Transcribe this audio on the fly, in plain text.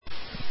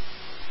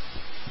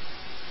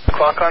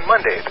o'clock on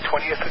Monday, the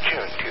 20th of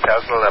June,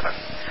 2011.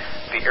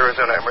 The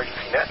Arizona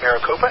Emergency Net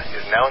Maricopa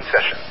is now in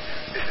session.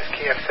 This is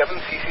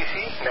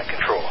KF7CCC Net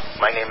Control.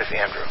 My name is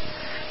Andrew.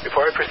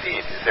 Before I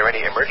proceed, is there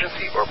any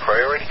emergency or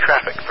priority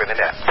traffic for the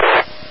net?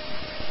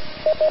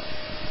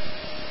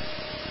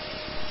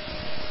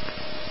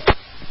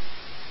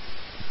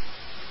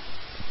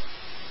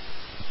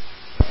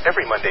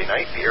 Every Monday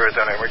night, the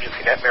Arizona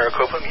Emergency Net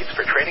Maricopa meets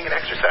for training and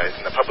exercise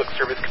in the public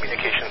service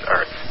communications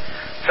arts.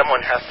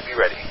 Someone has to be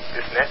ready.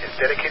 This net is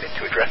dedicated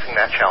to addressing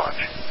that challenge.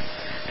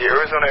 The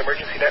Arizona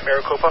Emergency Net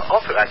Maricopa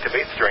also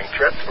activates during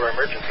threats or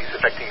emergencies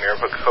affecting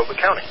Maricopa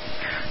County.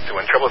 So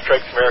when trouble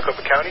strikes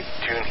Maricopa County,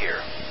 tune here.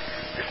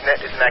 This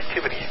net is an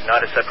activity,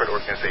 not a separate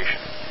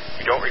organization.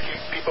 We don't recruit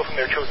people from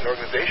their chosen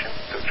organization,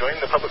 so join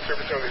the public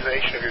service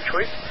organization of your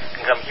choice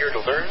and come here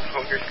to learn,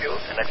 hone your skills,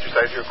 and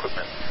exercise your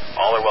equipment.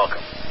 All are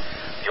welcome.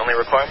 The only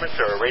requirements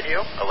are a radio,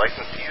 a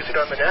license to use it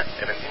on the net,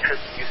 and an interest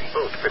in using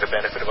both for the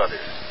benefit of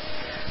others.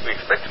 We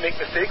expect to make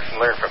mistakes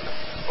and learn from them.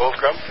 Old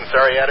grumps and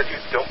sorry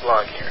attitudes don't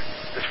belong here.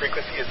 This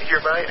frequency is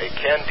hereby a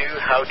can-do,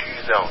 how-to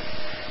zone.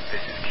 This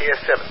is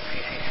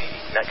KF7CCC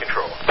Net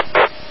Control.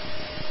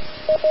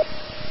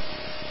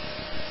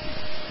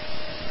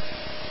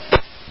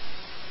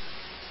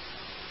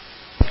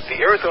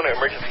 The Arizona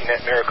Emergency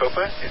Net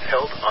Maricopa is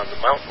held on the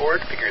Mount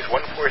Ord figures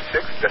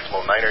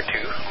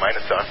 146.902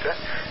 minus offset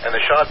and the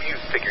Shaw Butte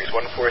figures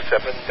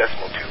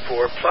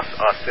 147.24 plus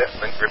offset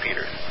link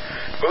repeaters.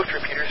 Both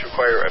repeaters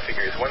require a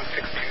figures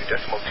 162.2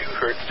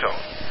 Hz tone.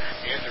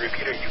 Use the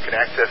repeater you can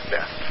access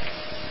best.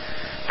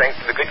 Thanks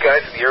to the good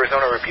guys at the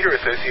Arizona Repeater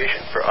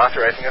Association for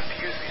authorizing us to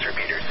use these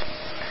repeaters.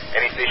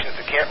 Any stations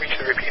that can't reach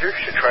the repeater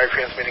should try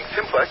transmitting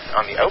simplex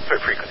on the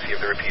output frequency of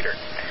the repeater.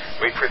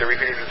 Wait for the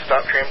repeater to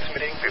stop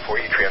transmitting before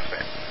you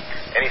transmit.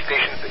 Any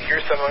stations that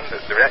hear someone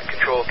that the net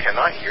control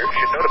cannot hear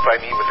should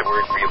notify me with the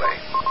word relay.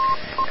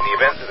 In the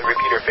event that the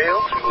repeater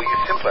fails, we will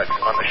use simplex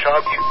on the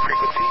Shaw Butte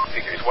frequency,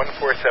 figures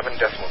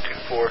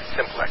 147.24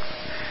 simplex.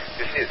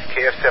 This is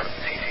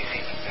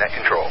KF7CCC Net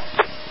Control.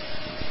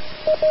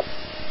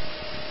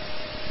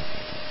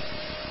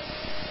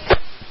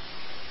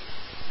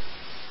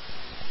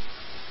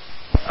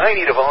 I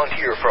need a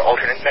volunteer for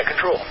alternate net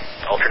control.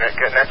 Alternate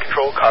net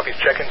control copies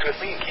check-ins with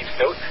me and keeps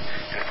notes,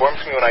 informs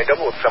me when I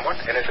double with someone,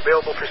 and is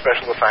available for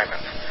special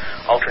assignments.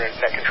 Alternate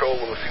net control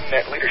will assume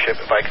net leadership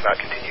if I cannot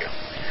continue.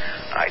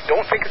 I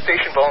don't think a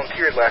station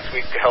volunteered last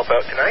week to help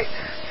out tonight,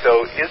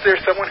 so is there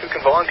someone who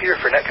can volunteer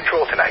for net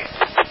control tonight?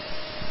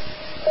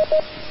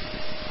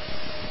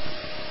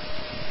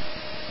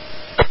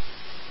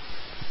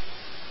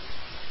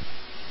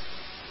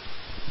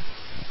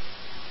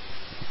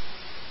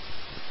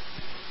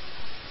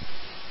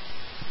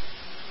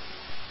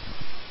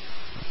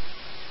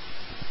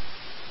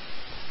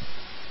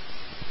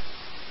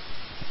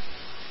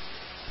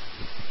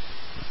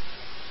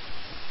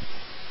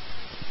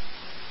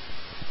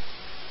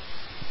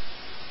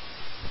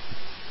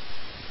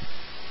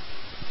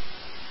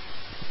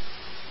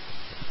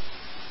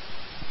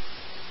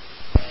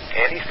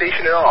 Any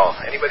station at all.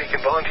 Anybody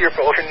can volunteer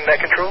for alternate net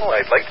control?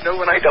 I'd like to know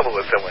when I double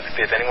with someone, if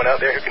there's anyone out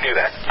there who can do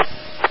that.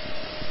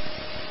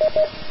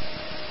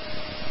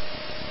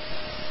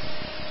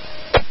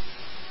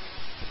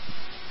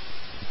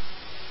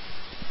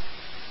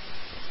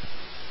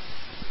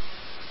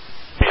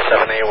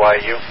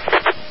 B7AYU.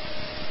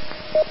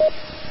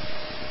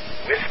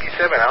 Whiskey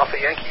 7 Alpha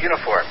Yankee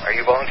Uniform. Are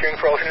you volunteering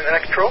for alternate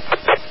net control?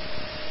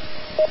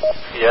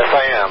 Yes,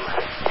 I am.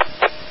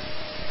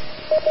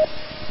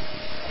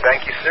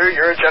 Thank you, sir.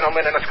 You're a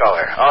gentleman and a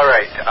scholar. All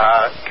right.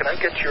 Can I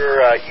get your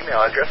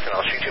email address, and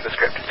I'll shoot you the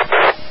script?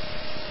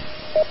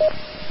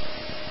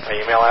 My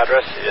email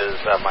address is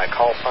my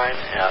call sign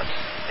at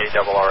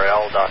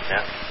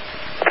arrl.net.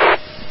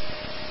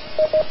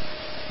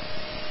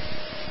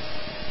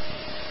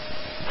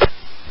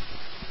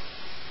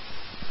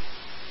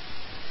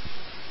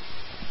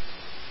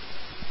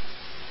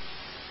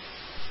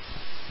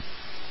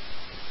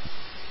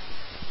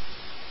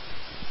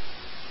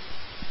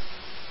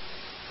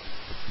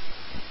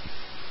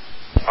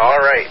 All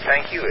right,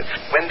 thank you. It's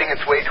wending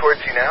its way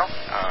towards you now.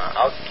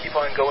 I'll keep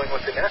on going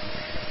with the net,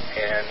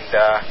 and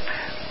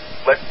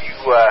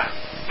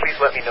please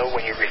let me know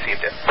when you've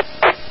received it.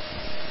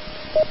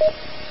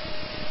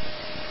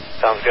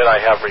 Sounds good. I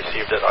have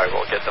received it. I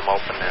will get them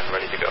open and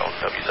ready to go.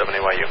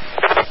 W7AYU.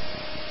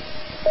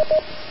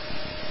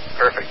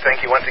 Perfect.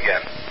 Thank you once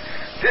again.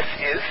 This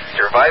is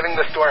Surviving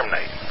the Storm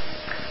Night.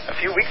 A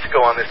few weeks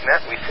ago on this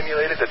net, we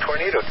simulated a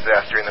tornado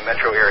disaster in the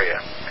metro area.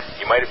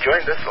 You might have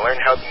joined us to learn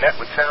how the net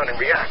would sound and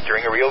react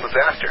during a real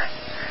disaster.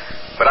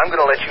 But I'm going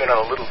to let you in on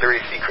a little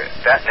dirty secret.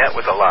 That net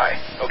was a lie.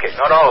 Okay,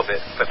 not all of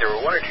it, but there were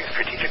one or two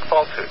strategic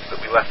falsehoods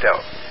that we left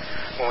out.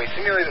 When we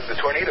simulated the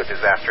tornado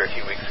disaster a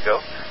few weeks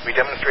ago, we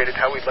demonstrated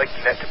how we'd like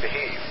the net to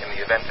behave in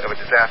the event of a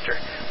disaster.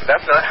 But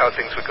that's not how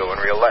things would go in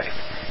real life.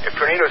 If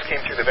tornadoes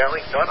came through the valley,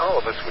 not all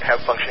of us would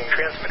have functioning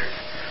transmitters.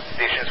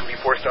 Stations would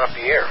be forced off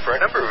the air for a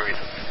number of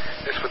reasons.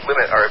 This would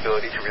limit our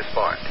ability to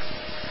respond.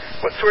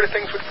 What sort of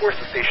things would force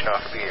the station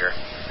off the air?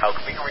 How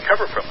can we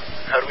recover from them?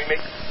 How do we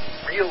make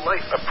real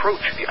life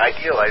approach the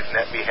idealized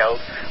net we held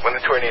when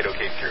the tornado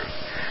came through.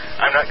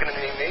 I'm not going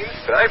to name names,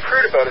 but I've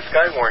heard about a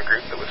Skywarn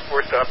group that was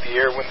forced off the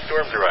air when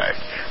storms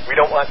arrived. We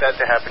don't want that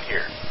to happen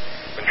here.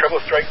 When trouble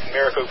strikes in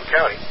Maricopa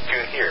County,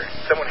 tune here.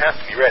 Someone has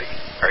to be ready.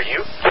 Are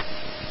you?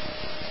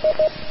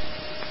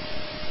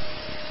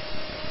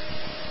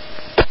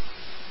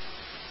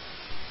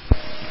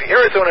 The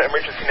Arizona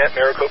Emergency Net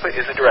Maricopa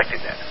is a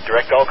directed net.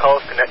 Direct all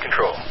calls to net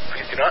control.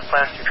 Please do not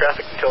flash your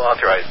traffic until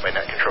authorized by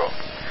net control.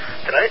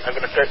 Tonight, I'm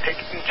going to start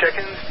taking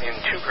check-ins in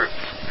two groups.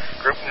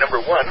 Group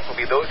number 1 will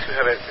be those who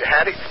have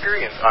had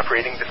experience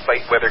operating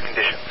despite weather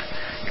conditions.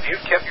 If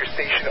you've kept your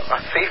station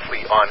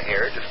safely on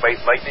air despite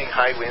lightning,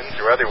 high winds,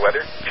 or other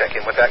weather, check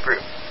in with that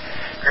group.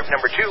 Group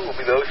number 2 will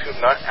be those who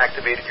have not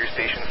activated your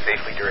station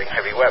safely during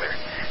heavy weather.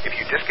 If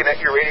you disconnect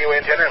your radio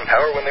antenna and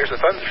power when there's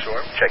a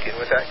thunderstorm, check in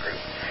with that group.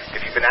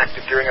 If you've been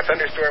active during a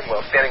thunderstorm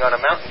while standing on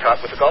a mountaintop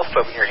with a golf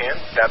club in your hand,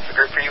 that's the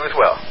group for you as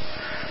well.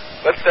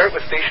 Let's start with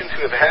stations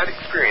who have had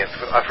experience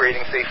with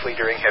operating safely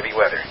during heavy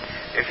weather.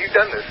 If you've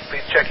done this,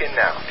 please check in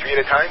now, 3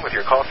 at a time with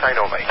your call sign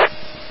only.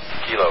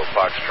 Kilo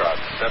Foxtrot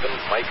 7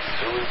 Mike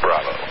Zulu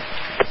Bravo.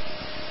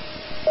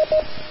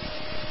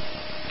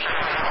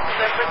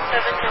 November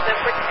 7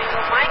 November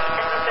Tango Mike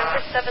and November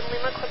 7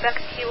 Lima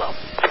Quebec Kilo.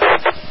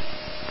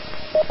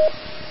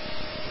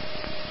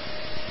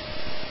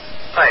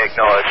 I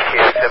acknowledge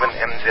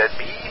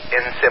KF7MZB,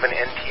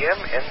 N7NTM,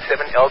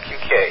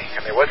 N7LQK.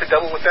 And there was a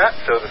double with that,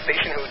 so the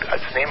station whose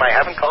name I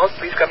haven't called,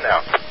 please come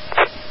now.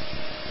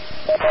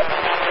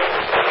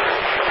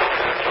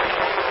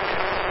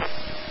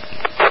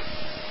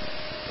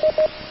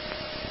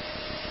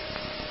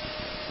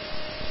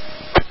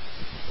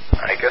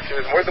 I guess there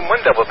was more than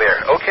one double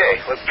there.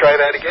 Okay, let's try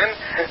that again.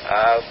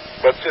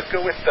 Let's just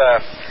go with,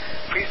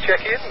 please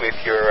check in with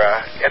your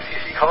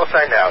FCC call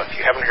sign now if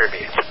you haven't heard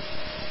me.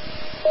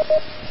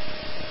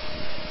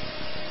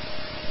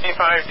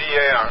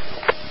 A5DAR.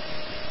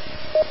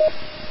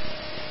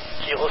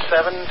 Kilo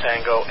 7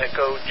 Tango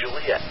Echo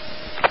Juliet.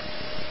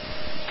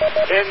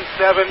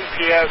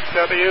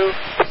 N7PSW.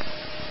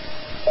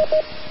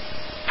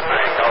 I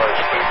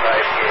acknowledge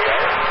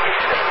A5DAR,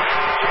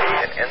 A7PJ,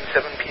 and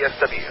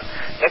N7PSW.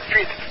 Next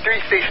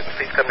three stations,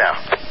 please come now.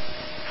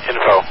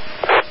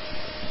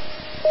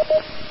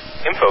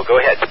 Info, go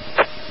ahead.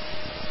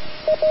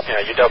 Yeah,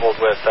 you doubled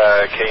with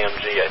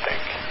KMG, I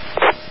think.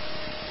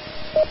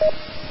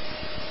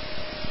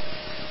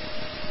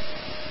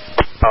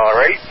 All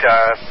right.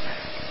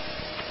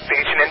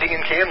 Station ending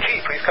in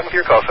KMG, please come with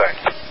your call sign.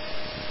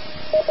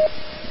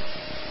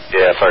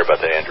 Yeah, sorry about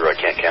that, Andrew. I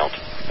can't count.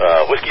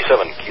 Whiskey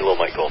 7, Kilo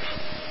Mike Golf.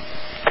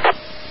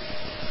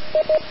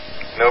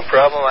 No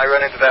problem. I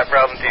run into that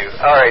problem too.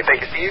 All right.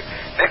 Thank you, Steve.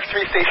 Next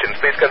 3 stations,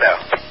 please go now.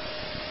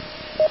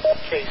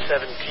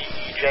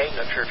 K7TEJ.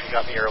 Not sure if you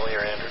got me earlier,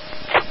 Andrew.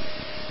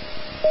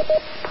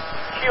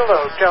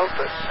 Kilo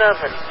Delta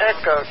 7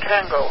 Echo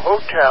Tango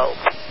Hotel.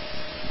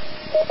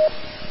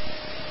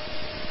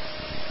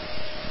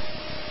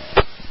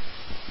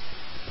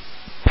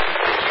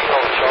 Kilo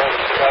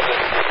Charles 7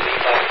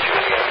 Lima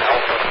Juliet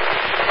Alpha.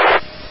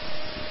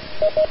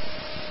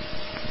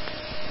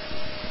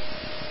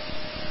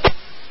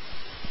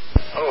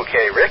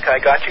 Okay, Rick, I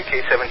got you,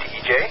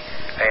 K7TEJ,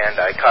 and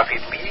I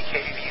copied Lee,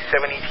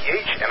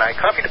 KV7ETH, and I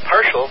copied a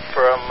partial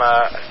from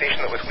a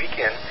station that was weak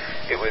in.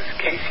 It was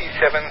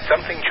KC7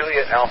 something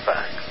Juliet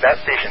Alpha. That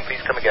station,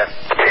 please come again.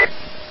 Kilo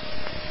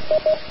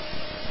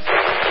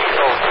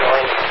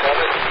Charles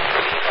 7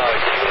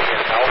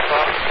 Juliet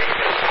Alpha.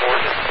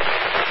 Gordon.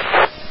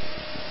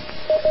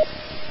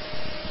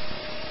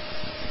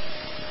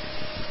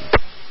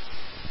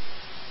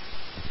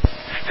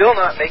 Still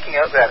not making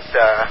out that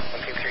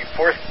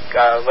 4th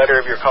letter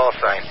of your call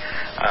sign.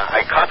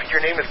 I copied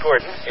your name as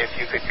Gordon. If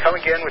you could come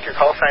again with your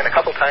call sign a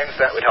couple times,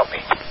 that would help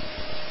me.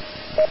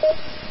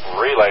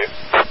 Relay.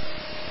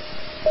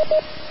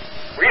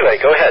 Relay,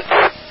 go ahead.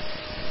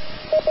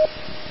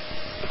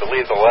 I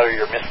believe the letter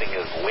you're missing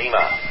is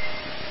Lima.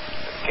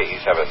 It's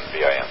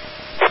KE7VIN.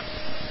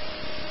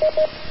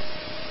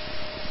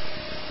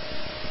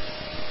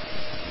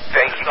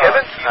 Thank you,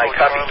 Kevin. I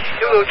copied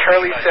Kilo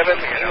Charlie 7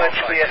 Lima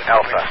Juliet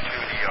Alpha.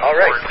 All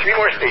right, 3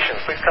 more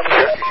stations. Please come with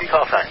your FCC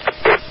call sign.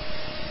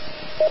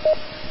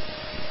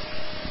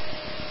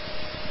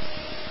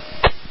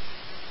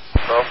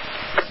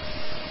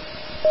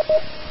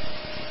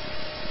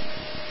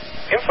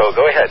 Info,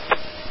 go ahead.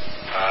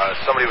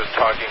 Somebody was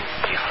talking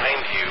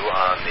behind you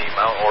on the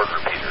Mount Ord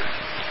repeater.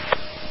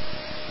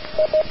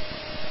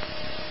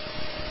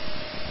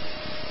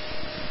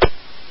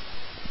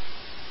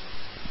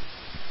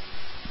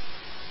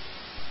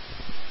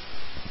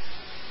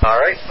 All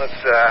right,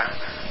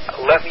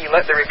 let me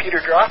let the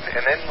repeater drop,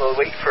 and then we'll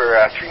wait for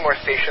 3 more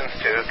stations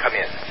to come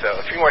in. So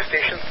 3 more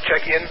stations,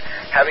 check in,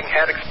 having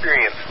had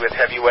experience with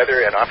heavy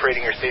weather and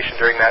operating your station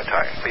during that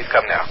time. Please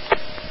come now.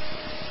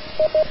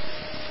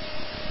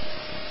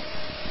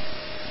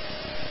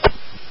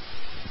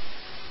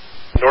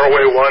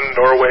 Norway 1,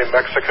 Norway,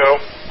 Mexico.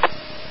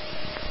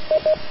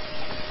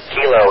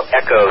 Kilo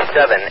Echo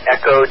 7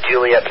 Echo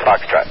Juliet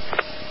Foxtrot.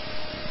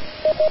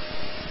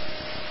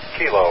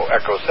 Kilo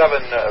Echo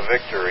 7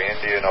 Victor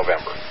India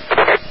November.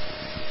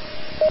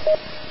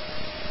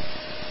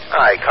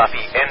 I copy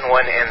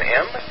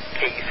N1NM,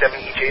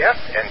 KE7EJF,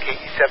 and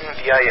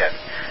KE7VIN.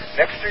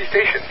 Next three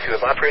stations who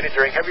have operated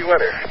during heavy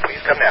weather,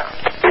 please come now.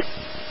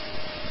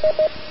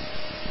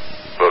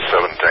 Kilo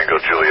 7 Tango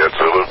Juliet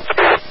Zulu.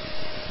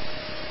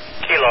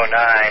 Kilo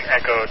 9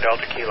 Echo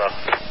Delta Kilo.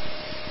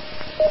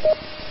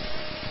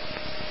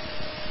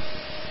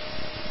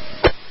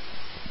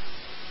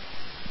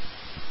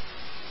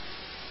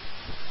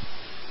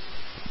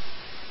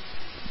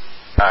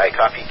 I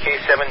copy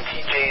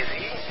K7TJZ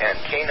and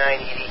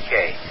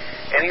K9EDK.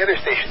 Any other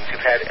stations who've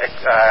had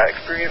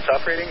experience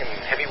operating in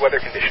heavy weather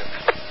conditions?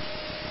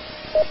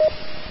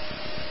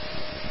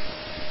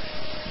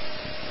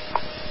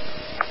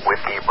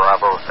 Whiskey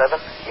Bravo 7,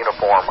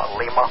 Uniform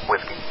Lima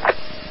Whiskey.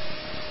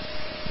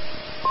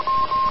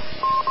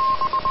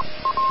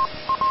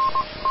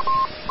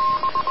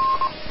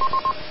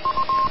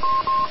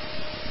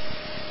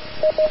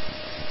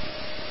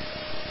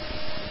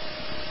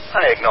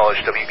 I acknowledge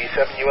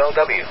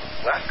WB7ULW.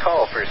 Last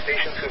call for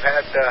stations who've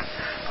had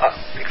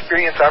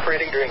experience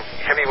operating during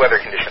heavy weather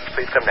conditions.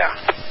 Please come down.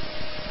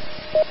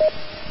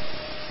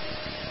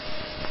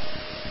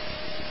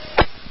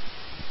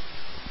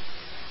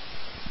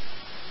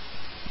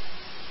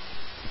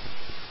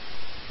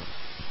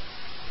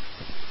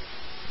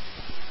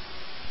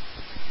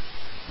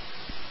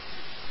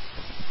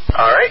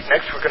 Alright,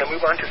 next we're going to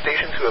move on to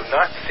stations who have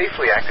not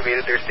safely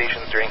activated their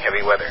stations during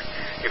heavy weather.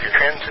 If your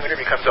transmitter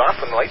becomes off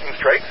when the lightning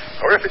strikes,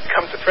 or if it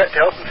becomes a threat to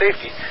health and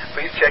safety,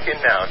 please check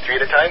in now, 3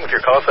 at a time with your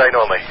call sign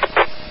only.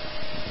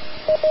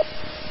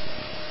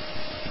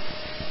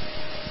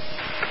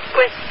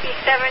 Whiskey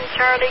 7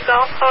 Charlie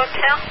Golf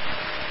Hotel.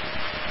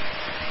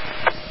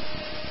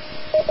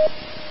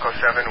 Echo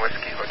 7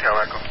 Whiskey Hotel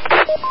Echo.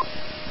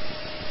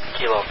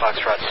 Kilo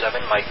Foxtrot 7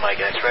 Mike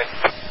X-ray.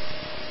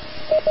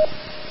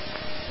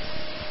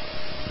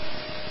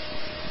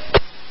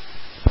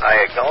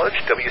 I acknowledge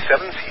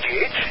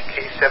W7CGH,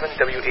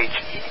 K7WHE,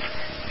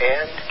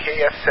 and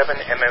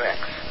KF7MMX.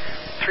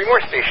 3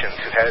 more stations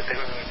who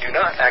do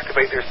not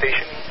activate their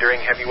station during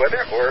heavy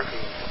weather or who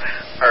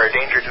are a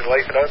danger to the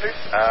life of others,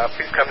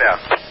 please come now.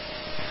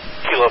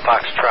 Kilo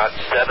Foxtrot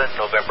 7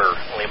 November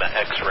Lima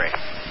X-ray.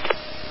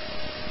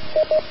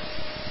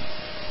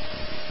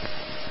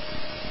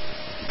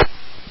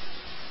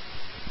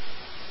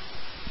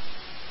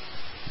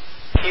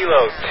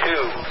 Kilo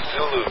 2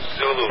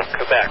 Zulu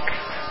Quebec.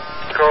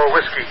 Go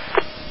Whiskey.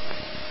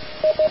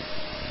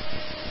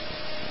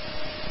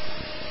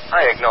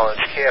 I acknowledge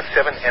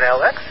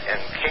KF7NLX and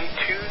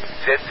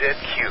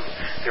K2ZZQ.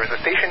 There is a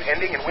station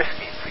ending in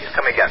whiskey. Please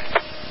come again.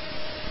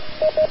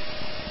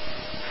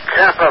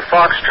 Kappa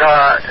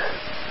Foxtrot.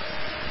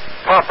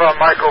 Papa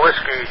Michael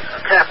Whiskey.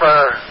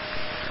 Kappa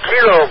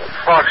Kilo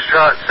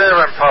Foxtrot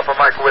 7 Papa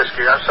Michael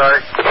Whiskey. I'm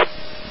sorry.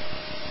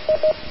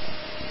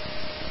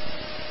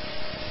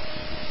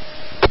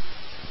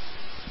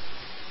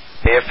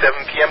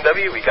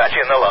 KF7PMW, we got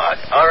you in the log.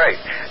 All right,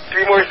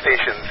 3 more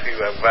stations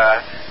who have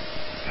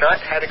not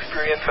had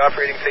experience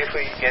operating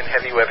safely in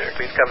heavy weather.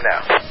 Please come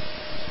now.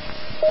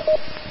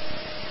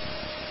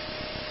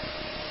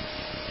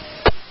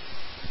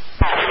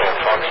 Kilo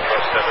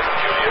Foxtrot 7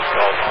 Juliet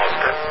Golf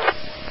Oscar.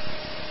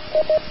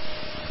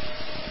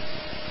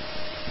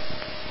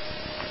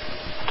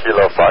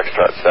 Kilo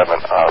Foxtrot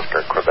 7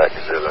 Oscar Quebec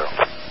Zulu.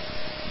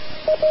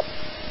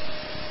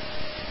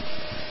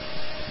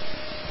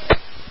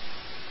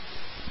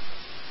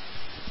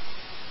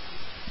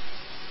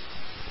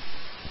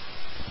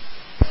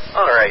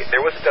 All right,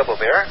 there was a double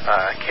there.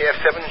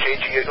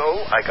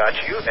 KF7JGO, I got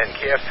you, and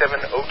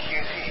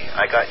KF7OQZ,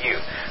 I got you.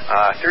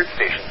 3rd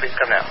station, please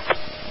come now.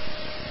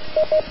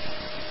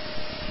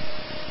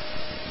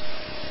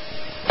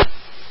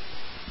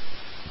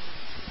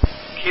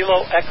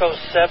 Kilo Echo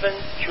 7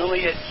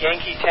 Juliet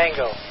Yankee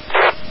Tango.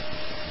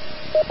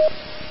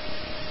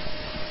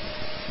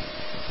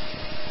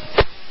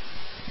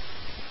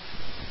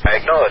 I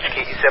acknowledge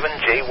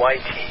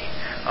KE7JYT.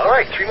 All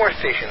right, 3 more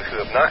stations who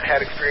have not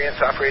had experience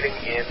operating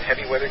in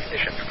heavy weather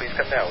conditions. Please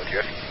come now with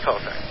your FCC call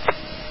sign.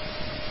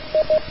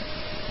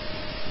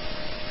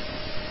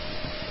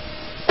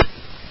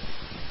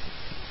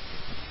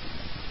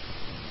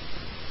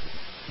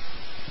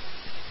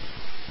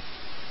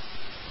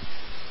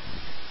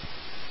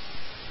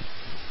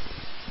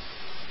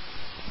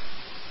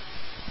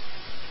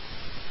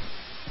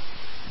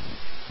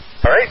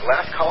 All right,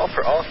 last call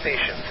for all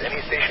stations.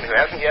 Any station who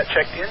hasn't yet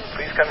checked in,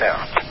 please come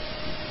now.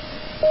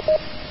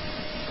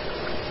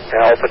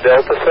 Alpha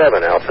Delta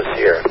 7, Alpha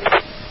Sierra.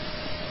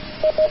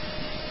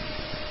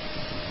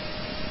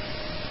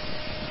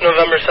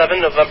 November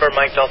 7 November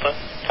Mike Delta.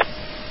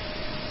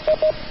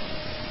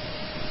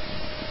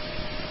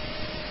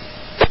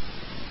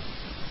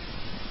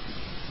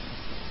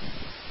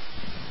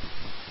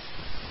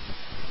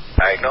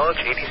 I acknowledge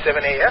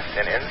 87AS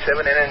and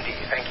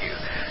N7NND. Thank you.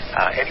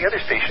 Any other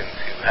stations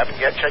who haven't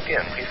yet checked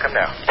in, please come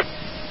now.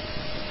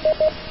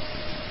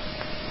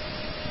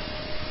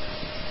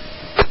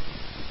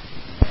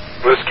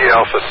 Whiskey Whiskey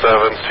Alpha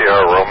 7,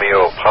 Sierra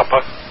Romeo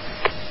Papa.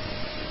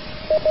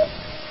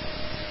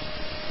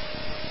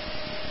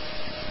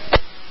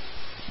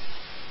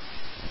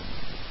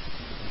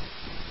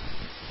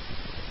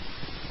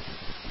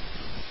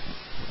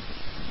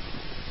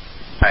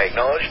 I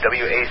acknowledge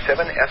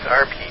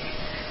WA7SRP.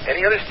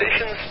 Any other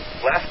stations?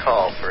 Last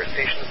call for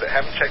stations that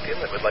haven't checked in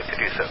that would like to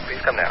do so. Please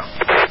come now.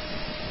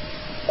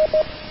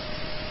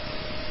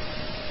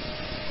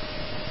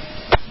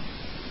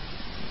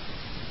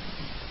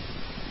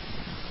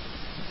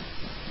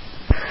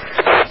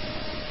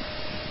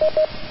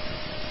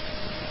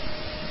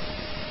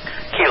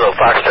 Kilo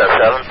Foxtrot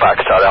 7,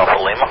 Foxtrot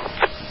Alpha Lima.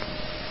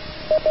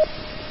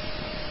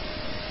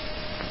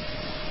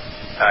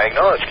 I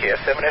acknowledge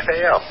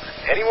KF7FAL.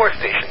 Any more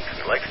stations who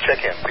would like to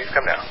check in, please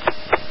come now.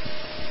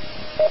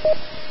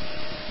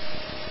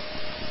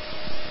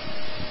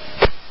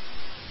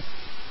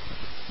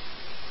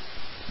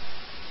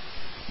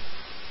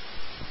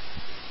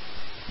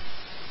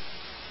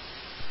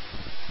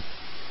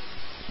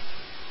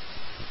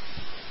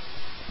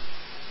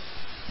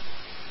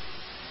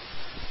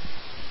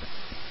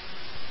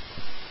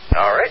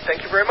 All right,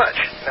 thank you very much.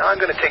 Now I'm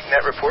going to take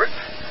net reports.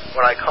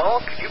 When I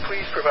call, could you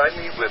please provide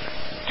me with 2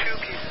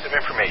 pieces of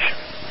information?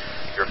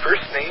 Your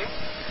first name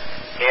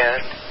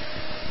and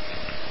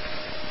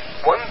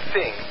one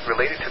thing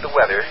related to the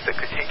weather that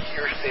could take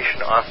your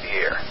station off the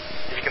air.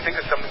 If you can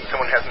think of something that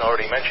someone hasn't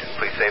already mentioned,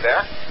 please say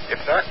that. If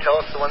not, tell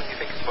us the one you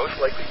think is most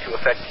likely to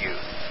affect you.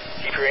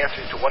 Keep your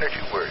answers to 1 or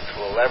 2 words.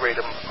 We'll elaborate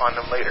on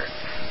them later.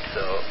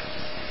 So,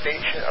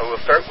 we'll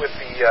start with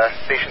the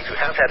stations who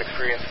have had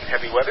experience in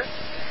heavy weather.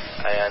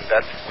 And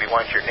we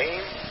want your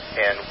name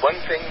and one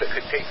thing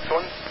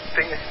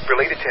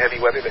related to heavy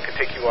weather that could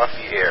take you off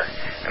the air.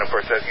 And of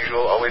course, as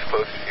usual, always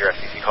close to your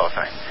FCC call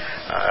sign.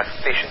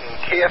 Station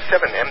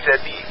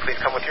KF7MZB,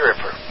 please come with your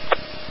info.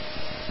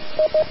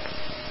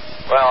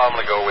 Well, I'm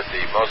going to go with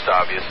the most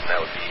obvious, and that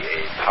would be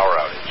a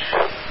power outage.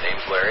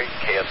 Name's Larry,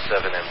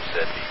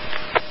 KF7MZB.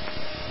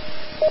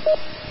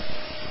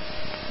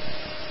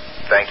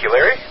 Thank you,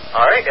 Larry.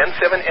 All right,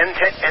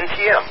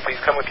 N7NTM,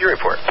 please come with your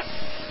report.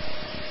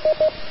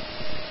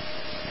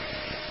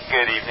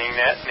 Good evening,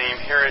 Net. Name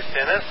here is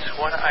Dennis.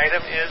 One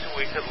item is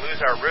we could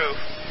lose our roof.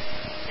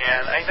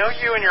 And I know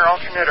you and your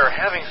alternate are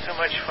having so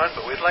much fun,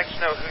 but we'd like to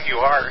know who you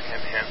are.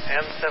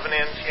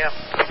 N7NTM.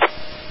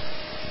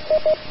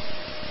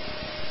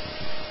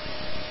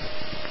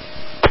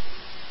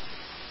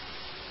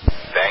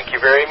 Thank you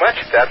very much.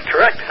 That's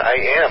correct. I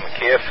am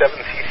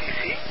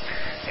KF7CCC.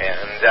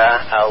 And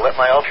I'll let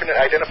my alternate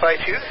identify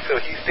too, so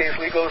he stays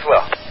legal as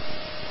well.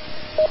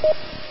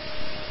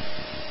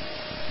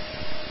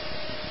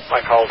 My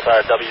call's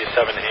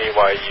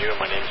W7AYU.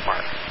 My name's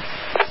Mark.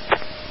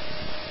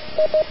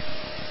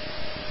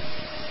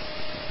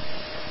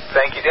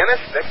 Thank you, Dennis.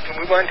 Next, we'll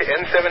move on to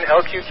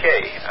N7LQK.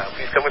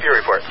 Please come with your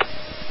report.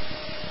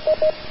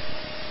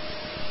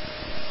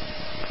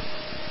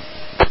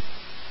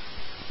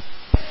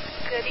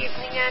 Good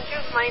evening,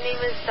 Andrew. My name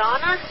is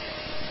Donna,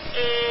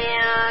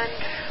 and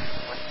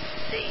let's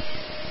see.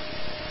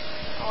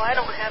 Oh, I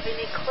don't have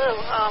any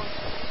clue.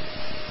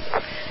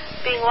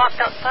 Being locked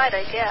outside,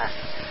 I guess.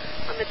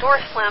 When the door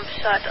slams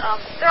shut.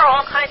 There are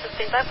all kinds of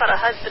things. I've got a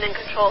husband in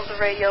control of the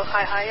radio.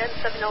 Hi,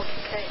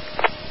 N7LQK.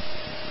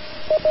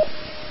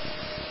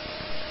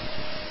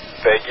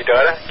 Thank you,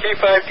 Donna.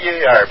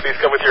 K5DAR, please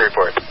come with your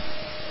report.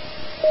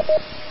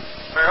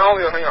 Well,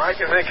 the only thing I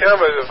can think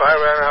of is if I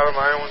ran out of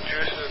my own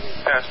juices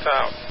and passed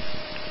out.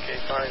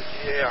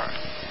 K5DAR.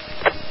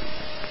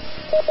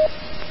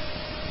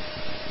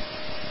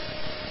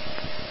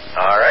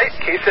 All right,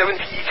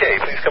 K7TEJ,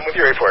 please come with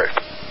your report.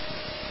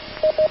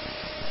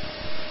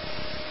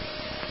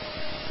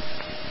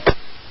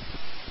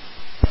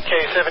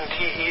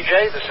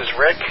 K7TEJ, this is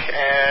Rick,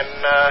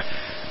 and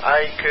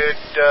I could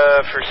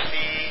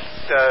foresee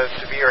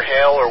severe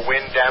hail or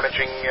wind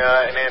damaging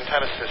an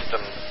antenna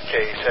system,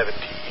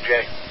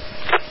 K7TEJ.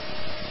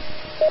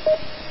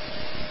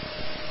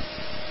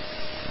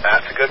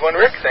 That's a good one,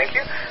 Rick. Thank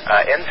you.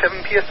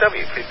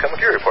 N7PSW, please come with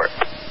your report.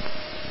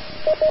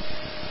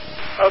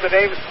 Oh, the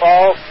name's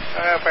Paul.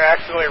 If I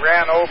accidentally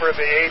ran over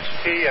the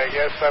HT, I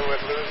guess I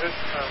would lose it.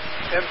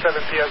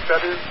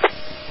 N7PSW.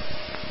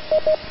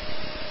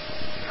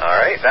 All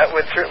right, that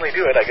would certainly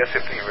do it. I guess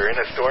if you were in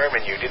a storm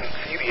and you didn't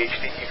see the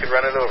HT, you could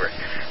run it over.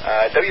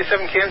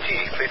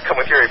 W7KMT, please come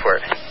with your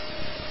report.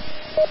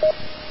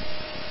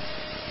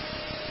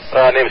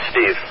 Name's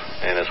Steve,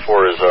 and as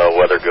far as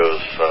weather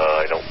goes,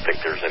 I don't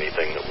think there's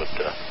anything that would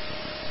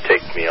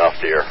take me off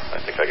the air.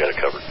 I think I got it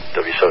covered.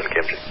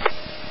 W7KMT.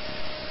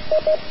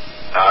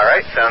 All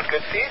right, sounds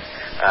good, Steve.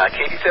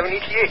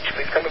 KD7ETH,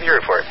 please come with your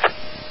report.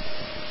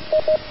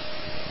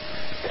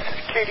 This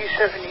is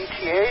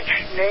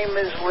KD7ETH. Name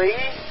is Lee.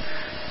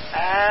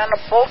 And a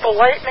bolt of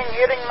lightning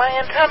hitting my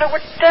antenna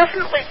would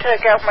definitely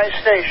take out my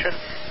station.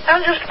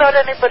 And just about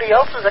anybody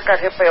else's that got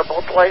hit by a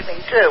bolt of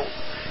lightning, too.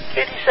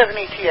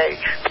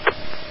 KD7ETH.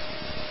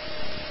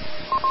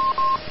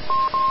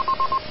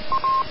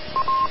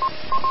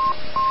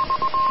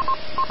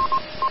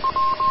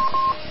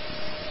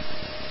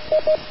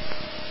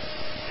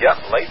 Yeah,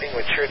 lightning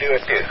would sure do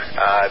it too.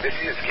 This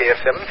is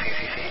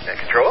KF7CCC at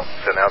control,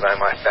 so now that I'm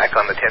back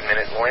on the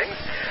 10-minute warnings.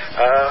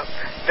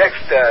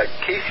 Next,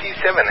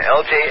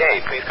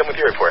 KC7LJA, please come with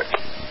your report.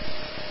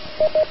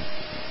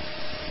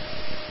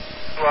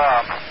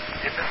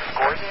 This is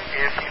Gordon.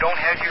 If you don't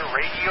have your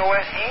radio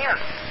at hand,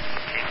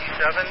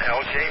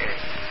 KC7LJA.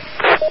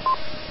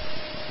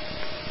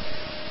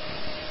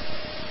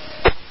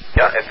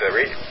 Yeah, if the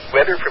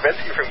weather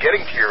prevents you from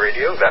getting to your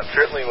radio, that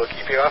certainly will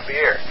keep you off the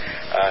air.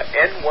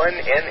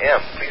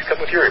 N1NM, please come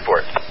with your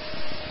report.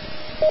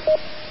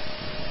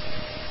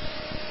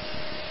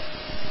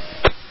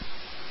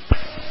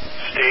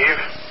 Steve,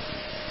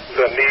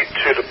 the need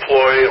to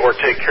deploy or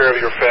take care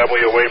of your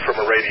family away from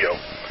a radio.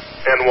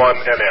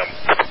 N1NM.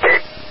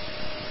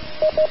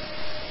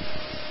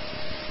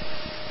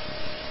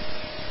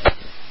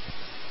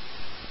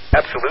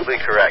 Absolutely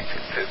correct.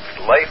 It's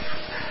life,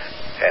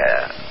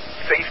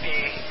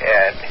 safety,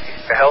 and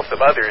the health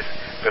of others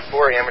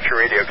before amateur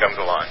radio comes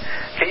along.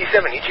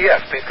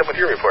 KE7EGF, please come with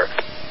your report.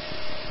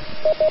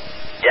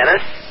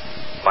 Dennis,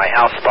 my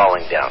house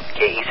falling down.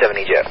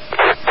 KE7EGF.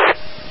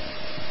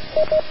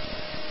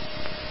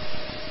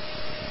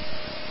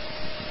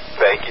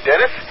 Thank you,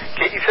 Dennis.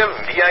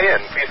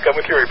 KE7VIN, please come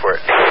with your report.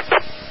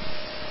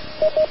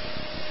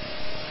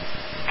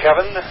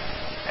 Kevin,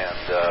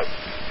 and a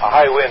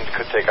high wind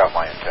could take out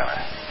my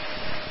antenna.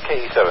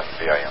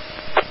 KE7VIN.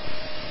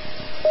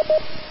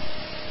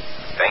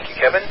 Thank you,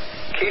 Kevin.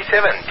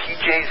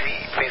 K7TJZ,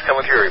 please come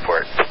with your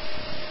report.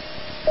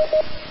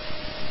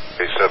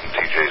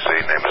 K7TJZ,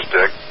 name is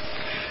Dick.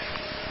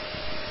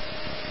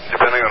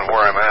 Depending on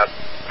where I'm at,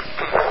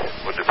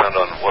 would depend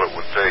on what it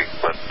would take,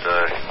 but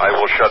I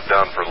will shut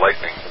down for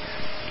lightning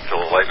until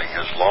the lightning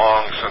has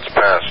long since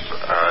passed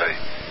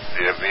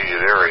the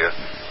immediate area.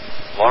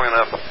 Long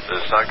enough that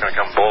it's not going to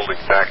come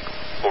bolting back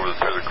through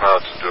the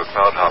clouds and do a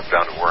cloud hop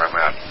down to where I'm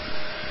at.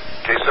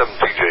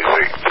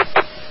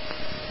 K7TJZ.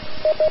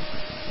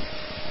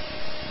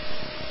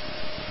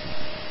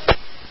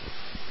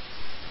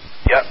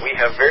 Yeah, we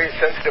have very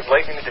sensitive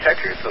lightning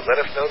detectors, so let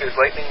us know there's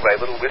lightning by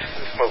little wisps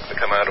of smoke that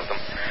come out of them.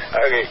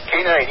 Okay,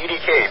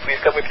 K9EDK, please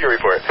come with your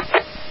report.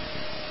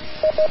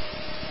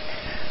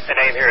 The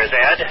name here is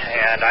Ed,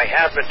 and I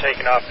have been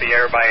taken off the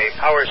air by a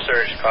power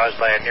surge caused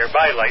by a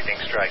nearby lightning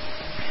strike.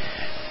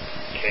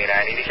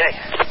 K9EDK.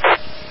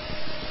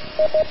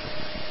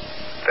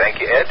 Thank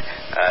you, Ed.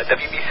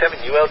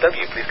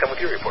 WB7ULW, please come with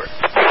your report.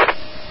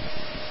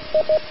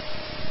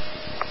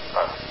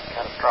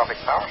 Catastrophic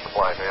power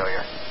supply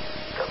failure.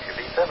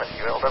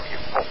 WB7ULW.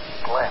 Oh,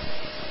 Glenn,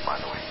 by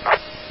the way.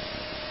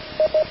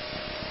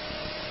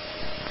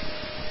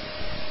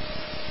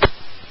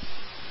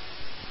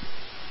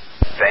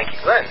 Thank you,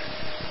 Glenn.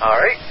 All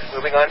right,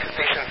 moving on to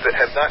stations that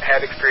have not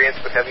had experience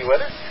with heavy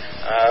weather.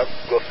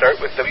 We'll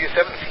start with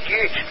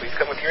W7CGH. Please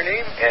come with your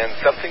name and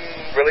something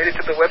related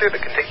to the weather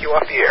that can take you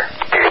off the air.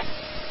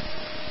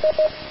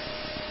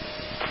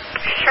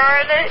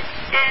 Charlotte,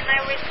 and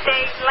I would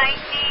say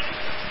lightning.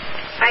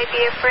 I'd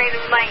be afraid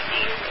of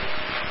lightning.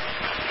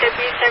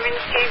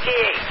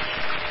 W7CGH.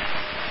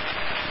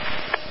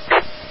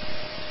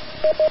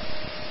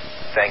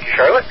 Thank you,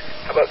 Charlotte.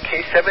 How about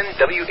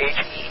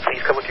K7WHE?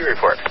 Please come with your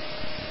report.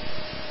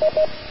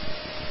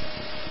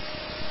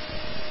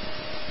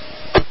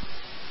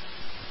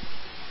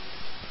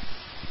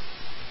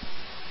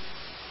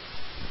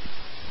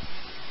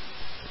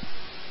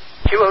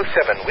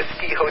 Q07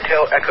 Whiskey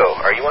Hotel Echo.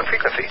 Are you on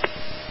frequency?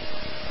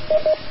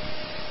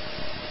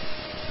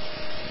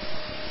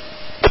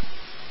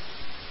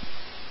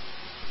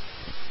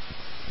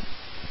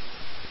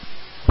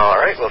 All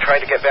right, we'll try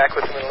to get back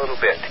with him in a little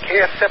bit.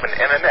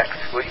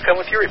 KF7MMX, will you come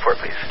with your report,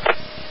 please?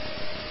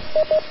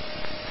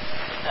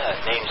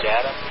 Name's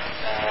Adam.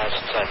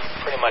 Since I'm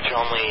pretty much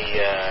only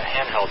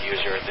handheld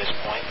user at this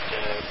point,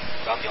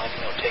 about the only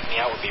thing that would take me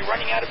out would be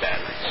running out of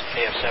batteries.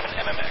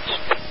 KF7MMX.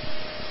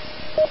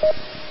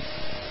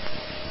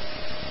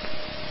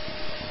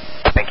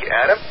 Thank you,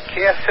 Adam.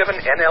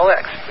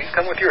 KF7NLX, please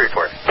come with your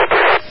report.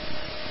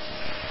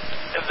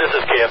 This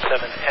is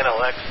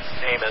KF7NLX.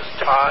 Name is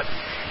Todd.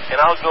 And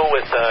I'll go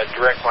with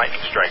direct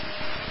lightning strike,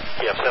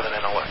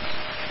 KF7NLX.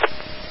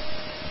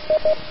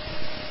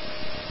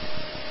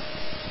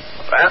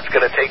 That's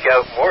going to take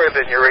out more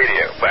than your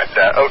radio, but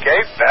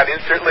okay, that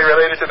is certainly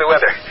related to the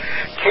weather.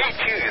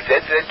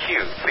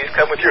 K2ZZQ, please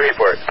come with your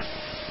report.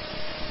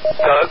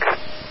 Doug,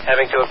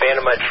 having to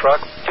abandon my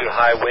truck due to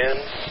high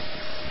winds,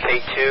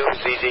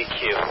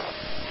 K2ZZQ.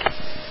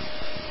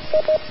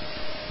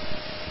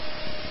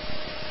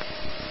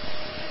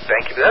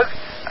 Thank you, Doug.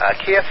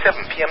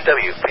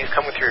 KF7PMW, please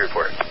come with your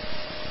report.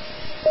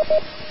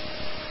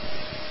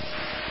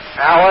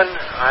 Alan,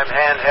 I'm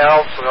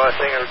handheld, so the only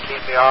thing that would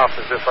keep me off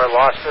is if I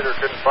lost it or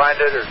couldn't find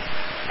it or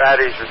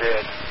batteries are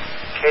dead.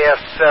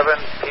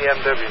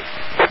 KF7PMW.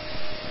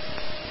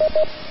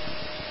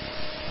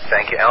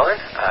 Thank you, Alan.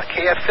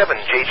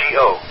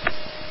 KF7JGO.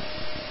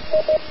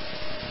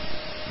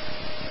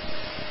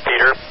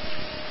 Peter,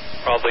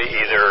 probably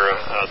either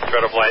a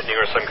threat of lightning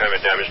or some kind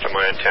of damage to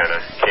my antenna.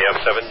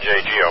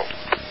 KF7JGO.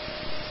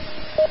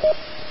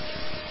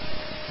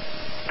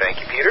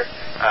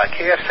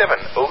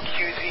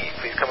 KF7OQZ,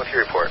 please come with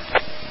your report.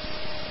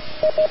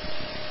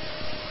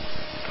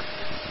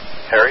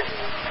 Harry,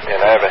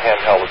 and I have a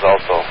handheld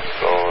also,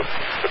 so if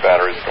the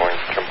battery's going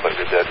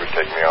completely dead, would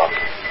take me off.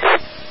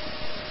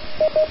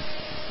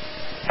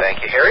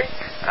 Thank you, Harry.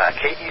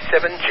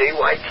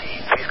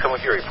 KE7JYT, please come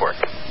with your report.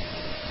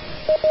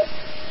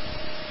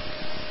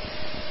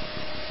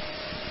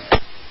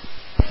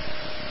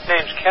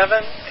 Name's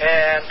Kevin,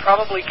 and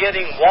probably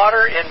getting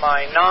water in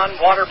my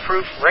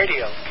non-waterproof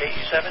radio,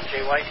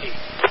 KE7JYT.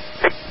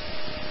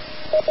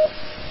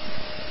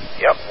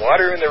 Yep,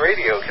 water in the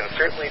radio can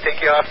certainly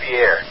take you off the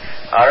air.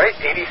 All right,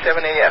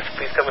 87AF,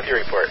 please come with your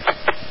report.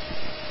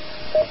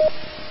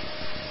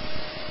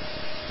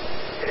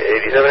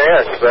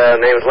 87AS,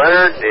 name is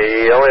Leonard.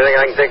 The only thing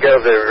I can think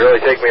of that would really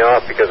take me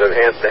off because of the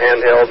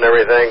handheld and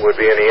everything would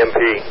be an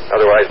EMP,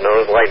 otherwise known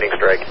as lightning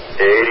strike.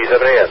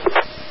 87AS.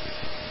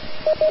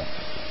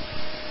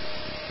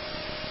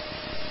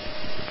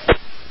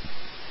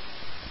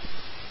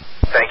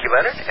 Thank you,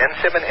 Leonard.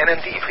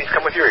 N7NMD, please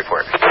come with your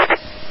report.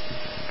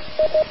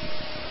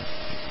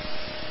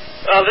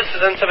 This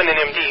is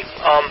N7NMD.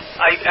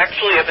 I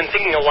actually have been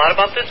thinking a lot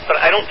about this, but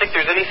I don't think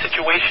there's any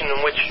situation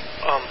in which,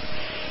 I'm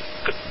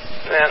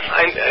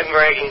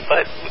bragging,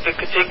 but it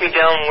could take me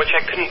down which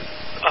I couldn't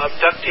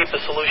duct tape a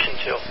solution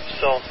to.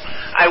 So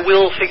I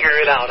will figure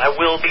it out. I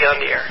will be on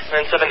the air.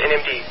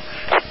 N7NMD.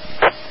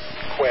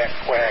 Quack,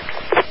 quack.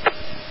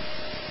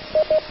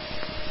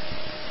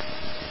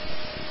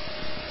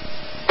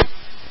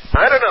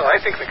 I don't know. I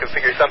think we can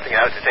figure something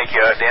out to take you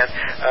out, Dan.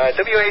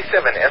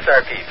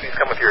 WA7SRP, please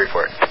come with your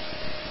report.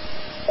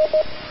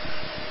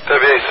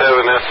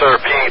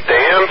 WA7SRP,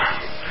 Dan.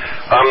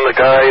 I'm the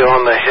guy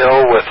on the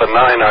hill with a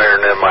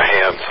 9-iron in my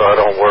hand, so I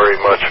don't worry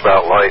much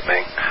about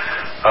lightning.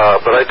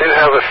 But I do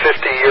have a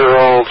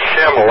 50-year-old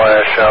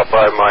Chamalash out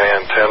by my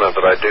antenna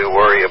that I do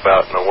worry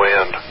about in the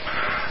wind.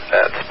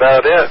 That's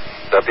about it.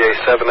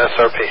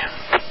 WA7SRP.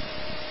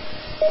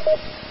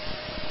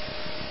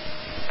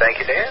 Thank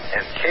you, Dan.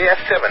 And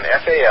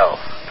KF7FAL,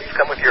 please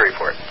come with your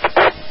report.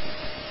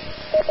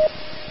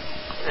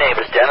 Name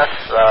is Dennis.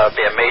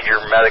 Be a major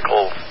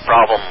medical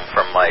problem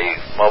from my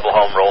mobile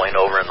home rolling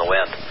over in the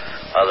wind.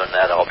 Other than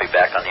that, I'll be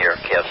back on the air,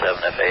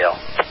 KF7FAL.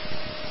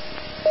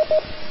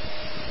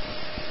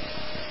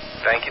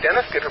 Thank you,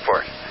 Dennis. Good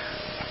report.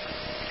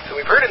 So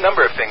we've heard a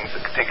number of things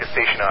that could take a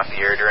station off the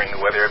air during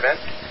the weather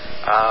event.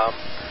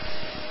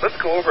 Let's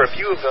go over a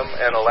few of them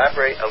and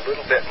elaborate a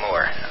little bit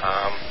more.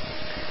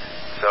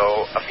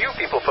 So a few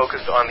people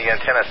focused on the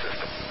antenna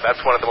system.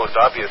 That's one of the most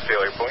obvious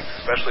failure points,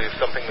 especially if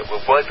something that was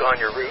on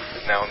your roof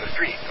is now in the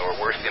street, or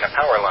worse, in a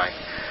power line.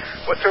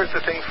 What sorts of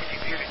things would you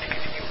do to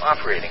continue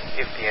operating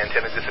if the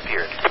antenna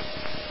disappeared?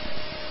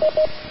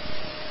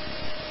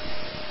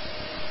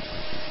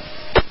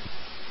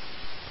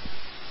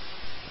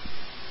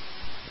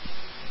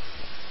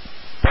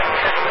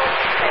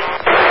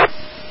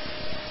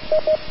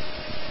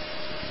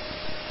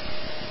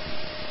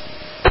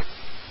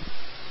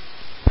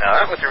 Now,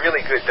 that was a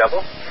really good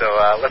double, so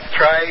let's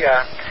try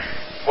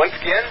once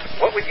again.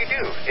 What would you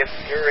do if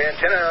your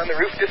antenna on the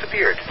roof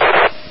disappeared?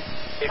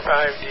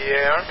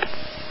 K5DAR.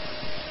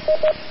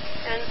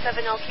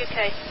 N7LQK.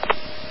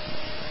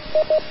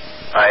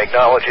 I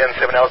acknowledge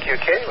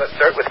N7LQK. Let's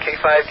start with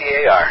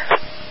K5DAR.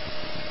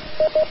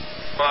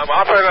 Well, I'm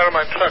operating out of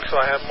my truck, so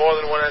I have more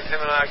than one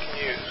antenna I can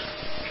use.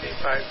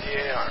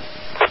 K5DAR.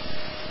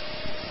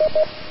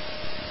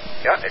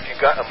 Yeah, if you've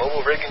got a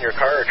mobile rig in your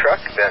car or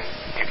truck, then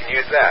you can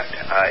use that.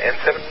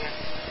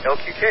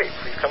 N7LQK,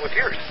 please come with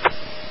yours.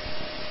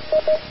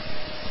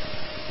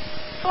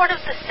 Sort of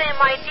the same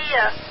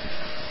idea.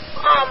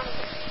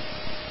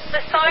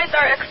 Besides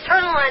our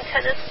external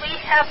antennas, we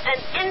have an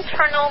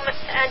internal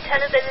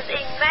antenna that is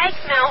a mag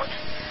mount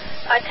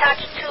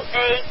attached to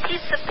a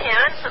pizza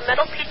pan, a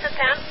metal pizza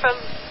pan from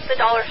the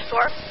dollar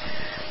store,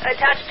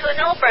 attached to an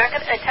L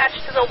bracket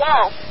attached to the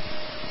wall.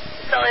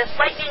 So if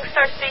lightning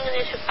starts being an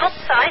issue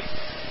outside,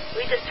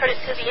 we just turn it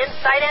to the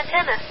inside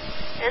antenna,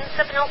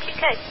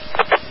 N7LQK.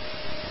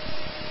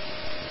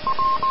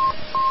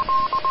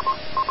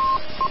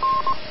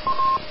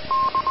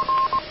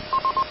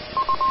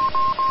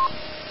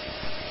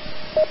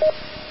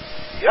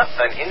 Yep,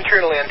 an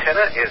internal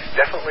antenna is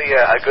definitely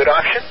a good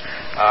option.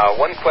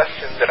 One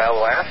question that I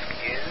will ask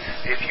is,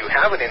 if you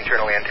have an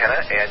internal antenna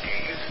and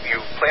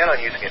you plan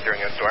on using it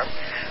during a storm,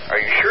 are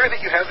you sure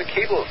that you have the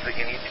cables that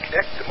you need to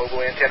connect the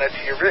mobile antenna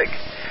to your rig?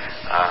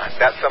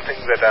 That's something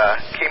that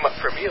came up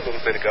for me a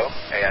little bit ago,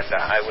 and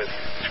I was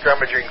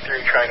scrummaging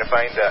through trying to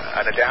find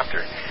an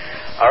adapter.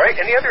 All right,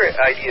 any other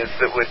ideas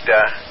that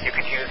you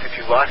could use if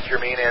you lost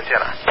your main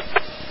antenna?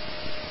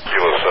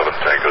 Kilo 7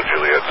 Tango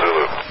Juliet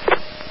Zulu.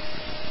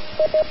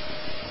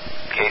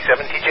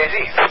 K7TJZ.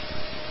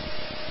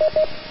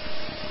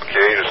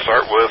 Okay, to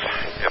start with,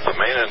 if the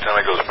main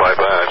antenna goes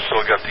bye-bye, I've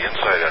still got the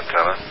inside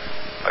antenna.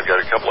 I've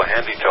got a couple of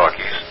handy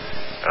talkies,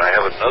 and I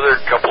have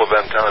another couple of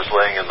antennas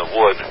laying in the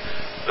wood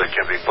that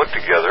can be put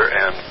together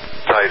and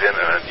tied in.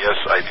 And yes,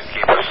 I do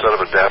keep a set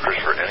of adapters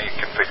for any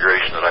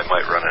configuration that I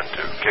might run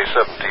into.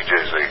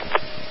 K7TJZ.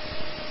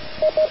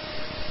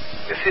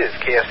 This is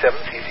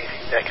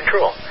KF7CCC Net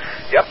Control.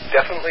 Yep,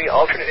 definitely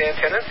alternate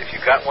antennas. If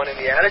you've got one in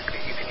the attic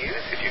that you can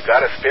use, if you've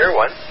got a spare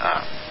one,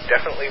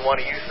 definitely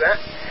want to use that.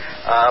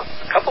 A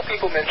couple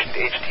people mentioned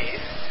HTs.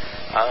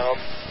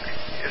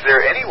 Is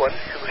there anyone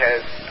who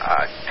has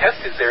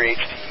tested their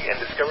HT and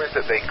discovers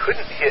that they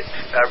couldn't hit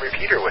a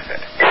repeater with it?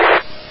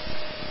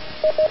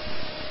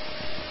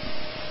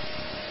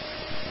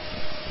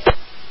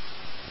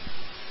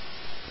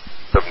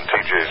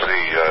 TJZ,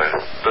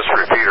 this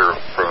repeater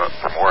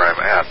from where I'm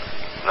at,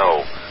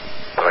 no,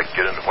 but I can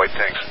get into White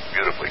Tanks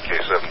beautifully,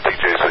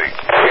 K7TJZ.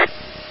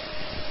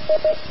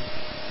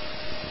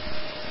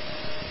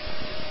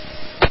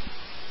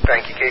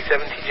 Thank you,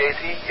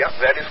 K7TJZ. Yep,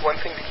 that is one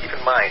thing to keep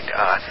in mind.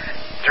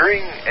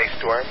 During a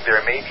storm,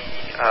 there may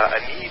be a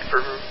need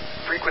for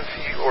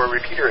frequency or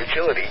repeater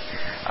agility.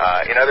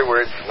 In other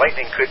words,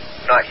 lightning could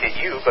not hit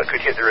you, but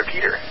could hit the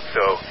repeater.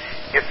 So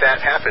if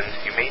that happens,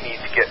 you may need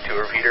to get to a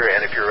repeater,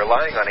 and if you're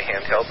relying on a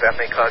handheld, that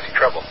may cause you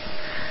trouble.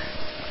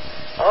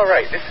 All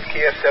right, this is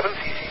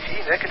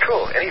KF7CCC Net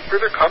Control. Any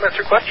further comments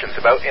or questions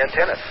about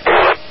antennas?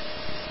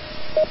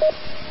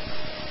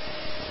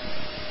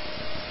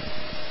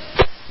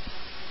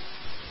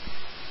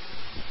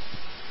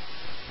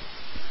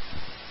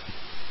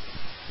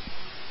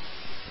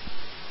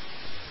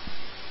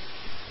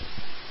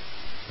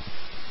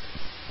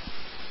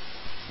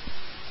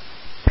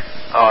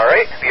 All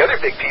right, the other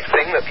big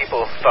thing that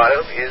people thought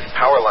of is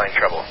power line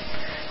trouble.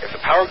 If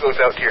the power goes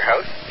out to your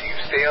house, do you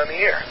stay on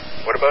the air?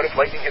 What about if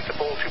lightning hits a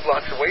pole 2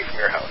 blocks away from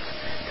your house?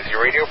 Is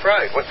your radio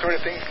fried? What sort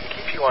of things can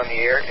keep you on the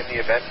air in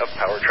the event of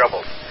power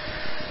troubles?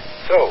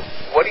 So,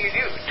 what do you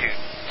do to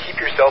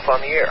keep yourself on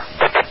the air?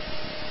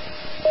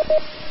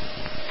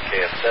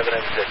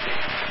 KF7MZB.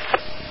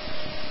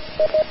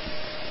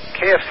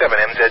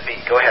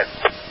 KF7MZB, go ahead.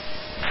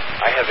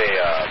 I have a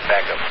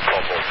backup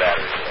 12-volt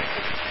battery that I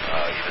can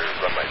either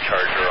run my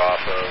charger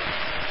off of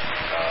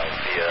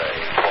via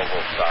a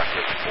 12-volt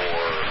socket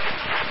or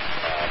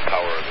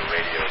power the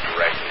radio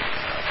directly,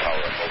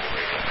 power a mobile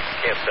radio.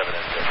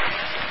 KF7MZB.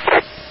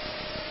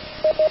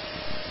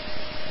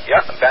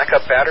 Yeah, a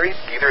backup battery,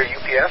 either a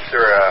UPS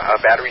or a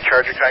battery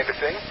charger kind of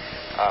thing,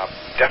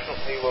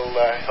 definitely will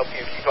help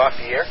you keep off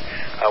the air.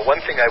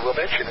 One thing I will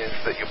mention is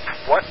that you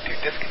want to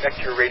disconnect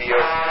your radio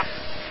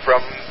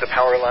from the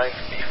power lines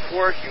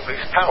before you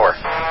lose power.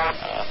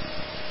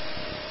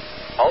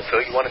 Also,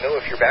 you want to know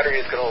if your battery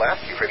is going to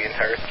last you for the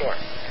entire storm.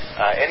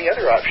 Any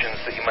other options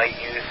that you might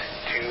use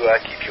to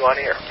keep you on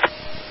air?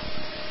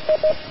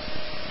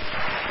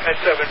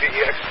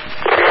 N7VEX.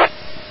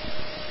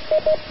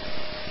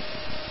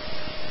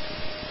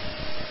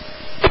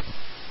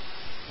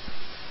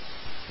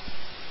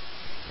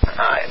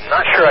 I'm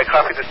not sure I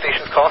copied the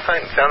station's call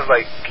sign. It sounded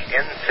like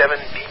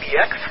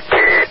N7BBX.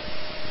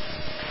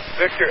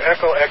 Victor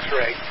Echo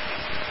X-Ray.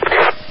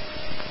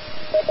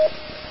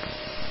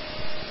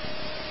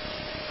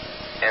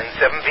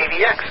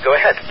 N7BBX, go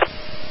ahead.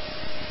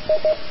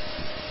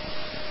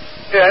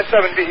 Yeah,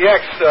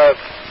 N7BEX,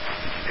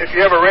 if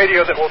you have a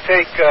radio that will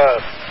take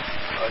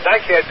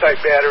NiCad type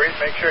batteries,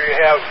 make sure you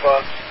have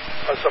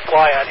a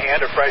supply on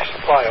hand, a fresh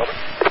supply of it.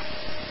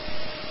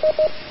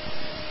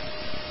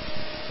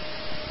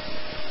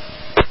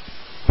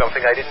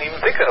 Something I didn't even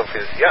think of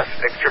is, yes,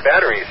 extra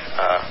batteries.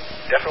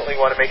 Definitely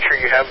want to make sure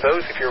you have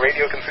those if your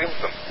radio consumes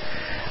them.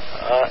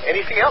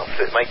 Anything else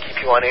that might keep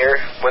you on air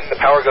when the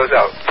power goes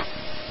out?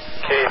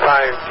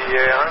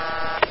 K5DAR.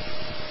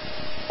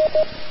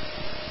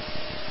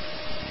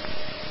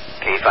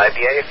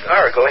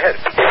 K5DAR, go ahead.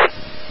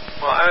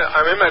 Well,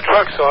 I'm in my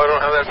truck, so I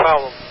don't have that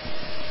problem.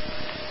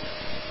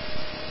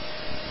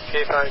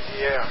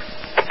 K5DAR.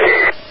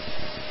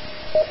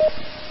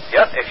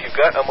 Yep, if you've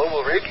got a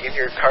mobile rig in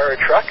your car or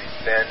truck,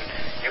 then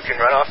you can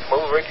run off the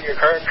mobile rig in your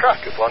car and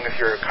truck as long as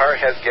your car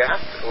has gas,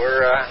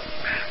 or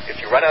if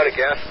you run out of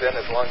gas, then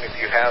as long as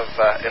you have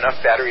enough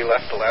battery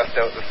left to last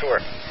out the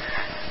storm.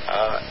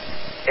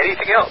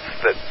 Anything else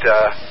that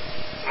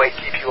might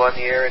keep you on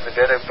the air in the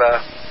event of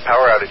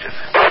power outages?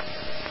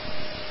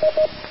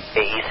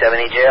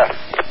 AE7EJF.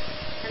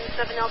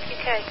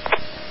 N7LQK.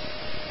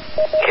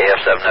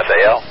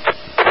 KF7FAL.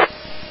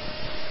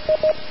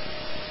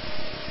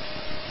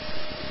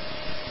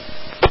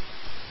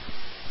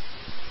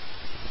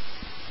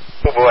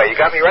 Oh boy, you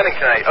got me running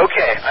tonight.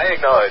 Okay, I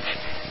acknowledge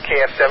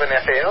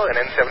KF7FAL and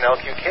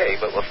N7LQK,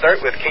 but we'll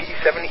start with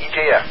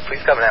KE7EJF.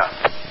 Please come now.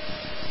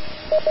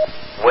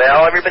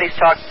 Well, everybody's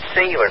talked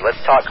singular. Let's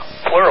talk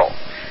plural.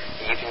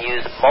 You can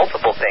use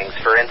multiple things.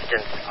 For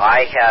instance,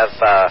 I have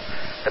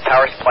the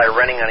power supply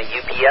running on a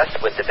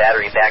UPS with the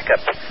battery backup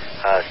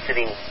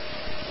sitting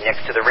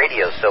next to the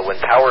radio. So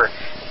when power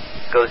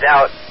goes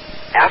out,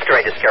 after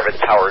I discover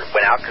the power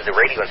went out because the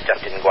radio and stuff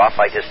didn't go off,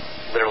 I just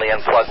literally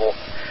plug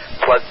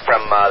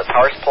from the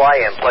power supply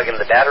and plug into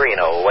the battery,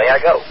 and away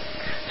I go.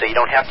 So you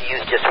don't have to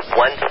use just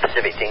one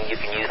specific thing. You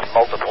can use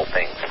multiple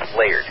things,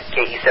 layered.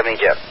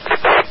 KE7EJF.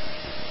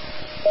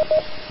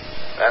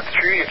 That's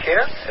true, you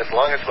can, as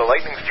long as the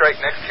lightning strike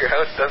next to your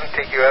house doesn't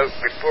take you out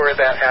before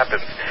that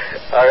happens.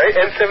 All right,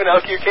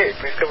 N7LQK,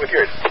 please come with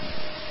yours.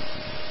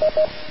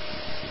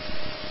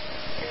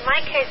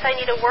 my case, I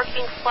need a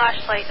working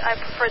flashlight. I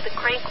prefer the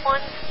crank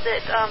ones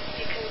that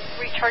you can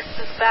recharge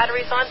the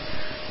batteries on,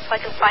 so I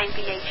can find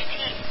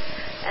VHT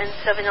and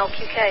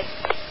 7LQK.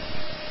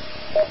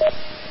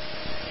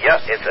 Yeah,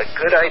 it's a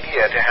good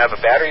idea to have a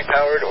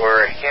battery-powered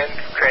or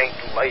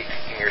hand-cranked light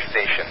in your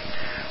station.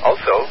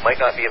 Also, might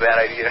not be a bad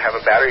idea to have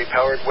a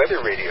battery-powered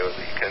weather radio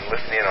that you can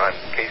listen in on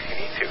in case you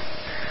need to.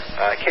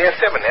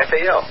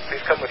 KF7FAL,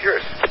 please come with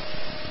yours.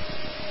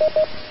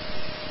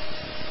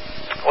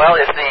 Well,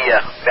 if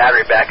the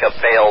battery backup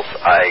fails,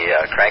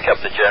 I crank up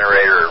the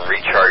generator and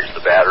recharge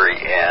the battery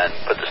and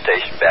put the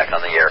station back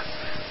on the air.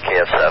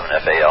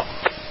 KF7FAL.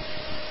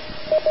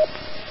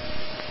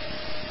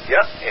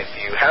 Yeah, if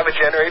you have a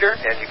generator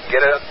and you can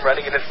get it up and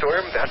running in a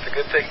storm, that's a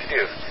good thing to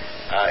do.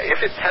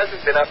 If it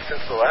hasn't been up since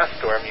the last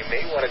storm, you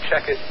may want to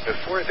check it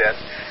before then,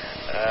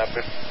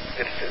 but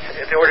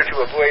in order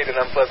to avoid an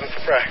unpleasant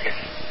surprise.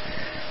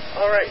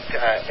 All right,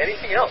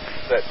 anything else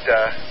that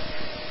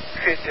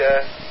could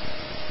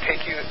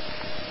take you,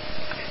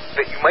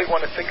 that you might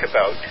want to think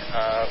about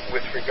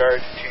with regard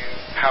to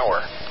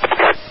power?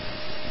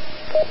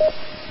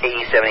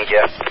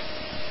 KE7EGF.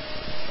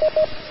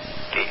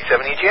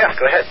 KE7EGF,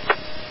 go ahead.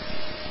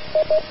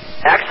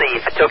 Actually,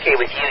 if it's okay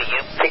with you, you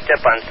picked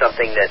up on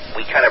something that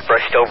we kind of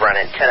brushed over on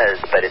antennas,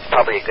 but it's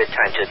probably a good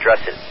time to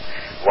address it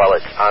while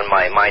it's on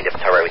my mind, if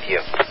it's all right with you.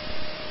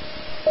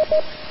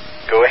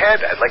 Go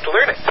ahead. I'd like to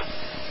learn it.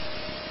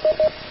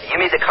 You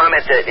made the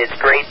comment that it's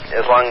great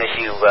as long as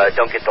you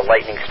don't get the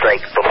lightning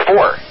strike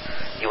before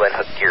you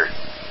unhook your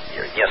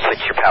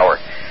switch your power.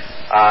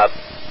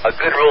 A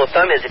good rule of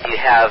thumb is if you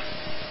have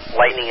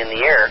lightning in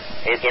the air,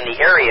 in the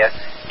area,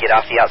 get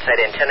off the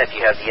outside antenna if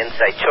you have the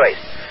inside choice.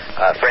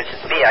 For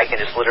instance, me, I can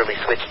just literally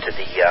switch to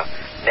the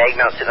mag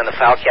mount, sit on the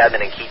file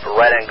cabinet, and keep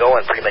right on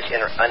going pretty much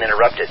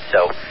uninterrupted.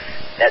 So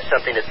that's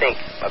something to think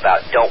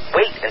about. Don't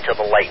wait until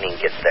the lightning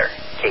gets there.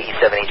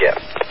 KE7EGF.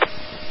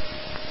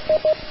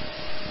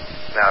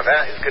 Now,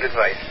 that is good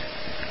advice.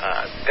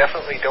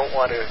 Definitely don't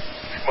want to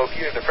smoke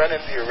either the front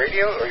end of your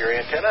radio or your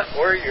antenna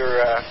or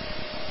your,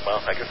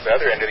 I guess the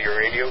other end of your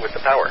radio with the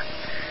power.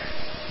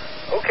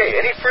 Okay,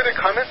 any further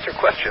comments or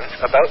questions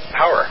about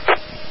power?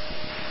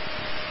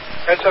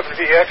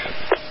 N7VX.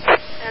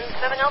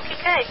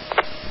 N7LQK.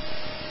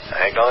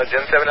 I acknowledge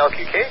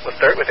N7LQK. We'll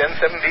start with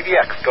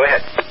N7VVX. Go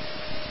ahead.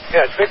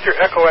 Yeah, it's Victor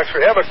Echo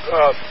X-ray. I have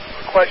a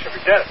question for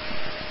Dennis.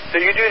 Do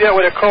you do that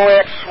with a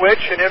coax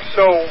switch, and if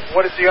so,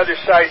 what is the other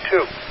side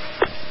to?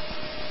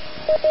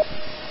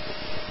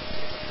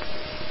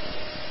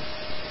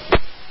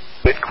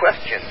 Good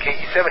question.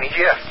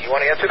 KE7EGF, do you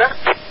want to answer that?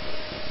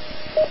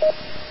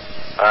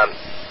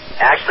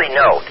 Actually,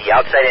 no. The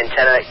outside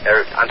antenna,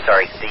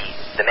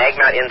 the mag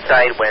mount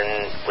inside,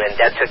 when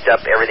that's hooked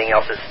up, everything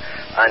else is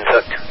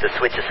unhooked. The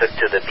switch is hooked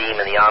to the beam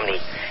and the Omni,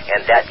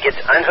 and that gets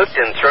unhooked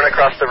and thrown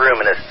across the room,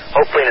 and is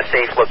hopefully in a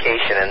safe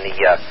location. And the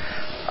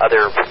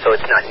so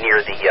it's not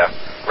near the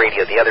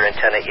radio. The other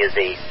antenna is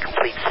a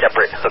complete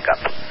separate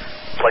hookup.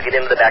 Plug it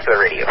into the back of the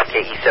radio.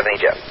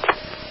 KE7HF.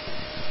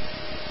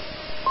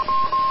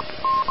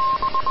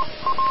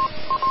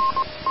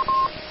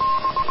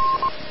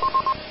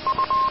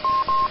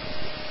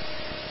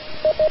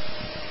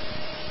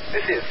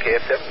 This is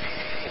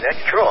KF7CCC Net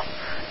Control.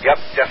 Yep,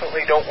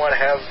 definitely don't want to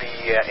have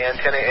the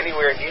antenna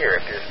anywhere near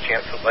if there's a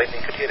chance that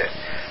lightning could hit it.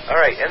 All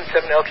right,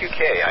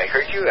 N7LQK, I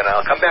heard you, and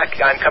I'm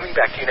coming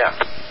back to you now.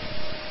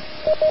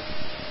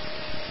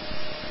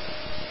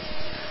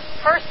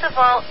 First of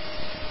all,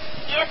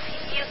 if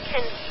you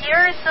can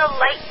hear the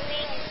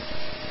lightning,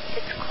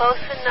 it's close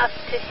enough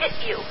to hit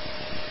you.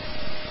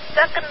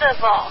 Second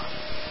of all,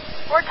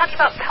 we're talking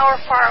about power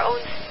for our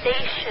own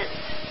stations.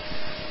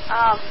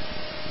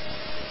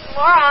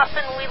 More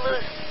often we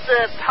lose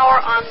the power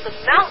on the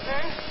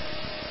mountain,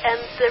 and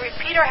the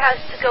repeater has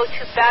to go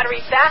to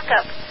battery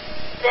backup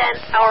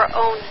than our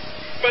own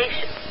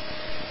station.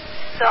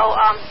 So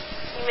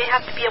you may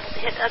have to be able to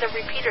hit other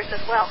repeaters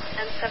as well,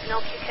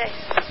 N7LQK.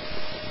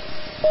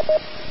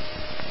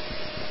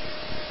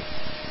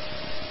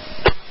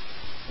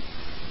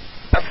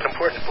 That's an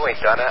important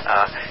point,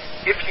 Donna.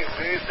 If you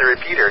lose the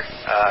repeater,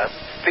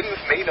 things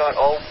may not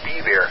all be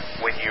there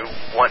when you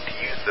want to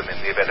use them in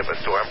the event of a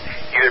storm,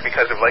 either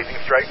because of lightning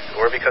strikes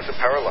or because of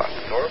power loss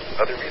or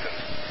other reasons.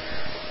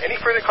 Any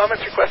further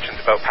comments or questions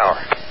about power?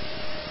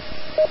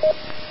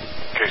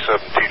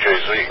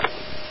 K7TJZ.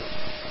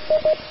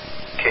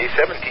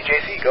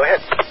 K7TJZ, go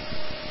ahead.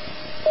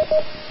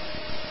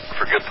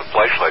 Forget the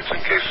flashlights in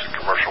case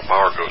commercial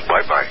power goes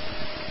bye-bye,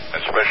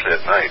 especially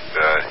at night,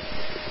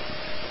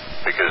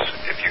 because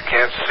if you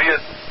can't see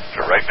it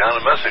to write down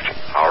a message,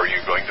 how are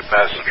you going to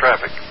pass the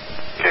traffic?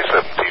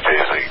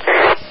 K7TJZ.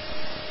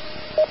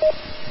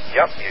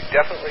 Yep, you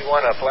definitely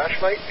want a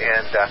flashlight,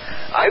 and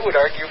I would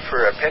argue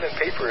for a pen and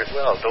paper as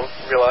well. Don't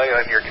rely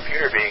on your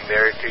computer being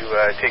there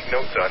to take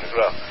notes on as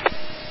well.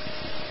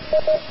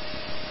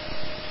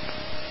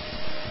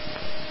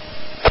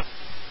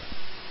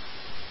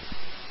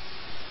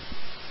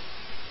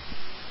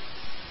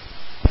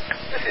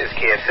 This is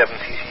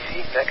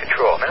KF7CCC Net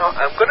Control. Now,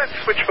 I'm going to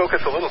switch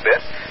focus a little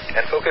bit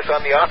and focus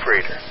on the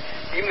operator.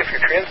 Even if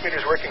your transmitter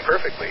is working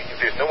perfectly, if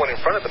there's no one in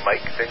front of the mic,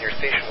 then your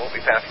station won't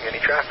be passing any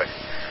traffic.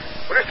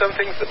 What are some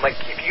things that might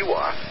keep you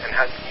off, and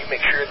how can you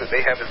make sure that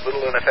they have as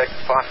little an effect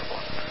as possible?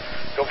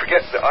 Don't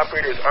forget, the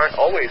operators aren't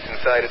always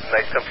inside of the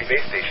nice comfy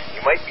base station.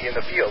 You might be in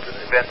the field in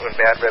an event when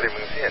bad weather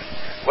moves in.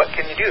 What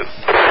can you do?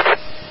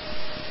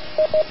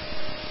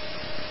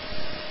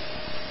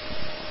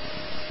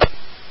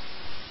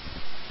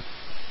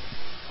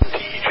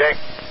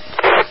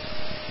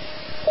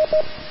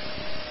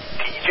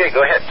 TEJ,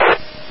 go ahead.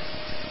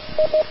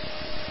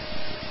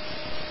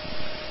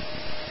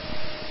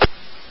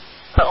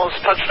 That was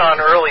touched on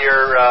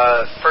earlier.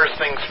 First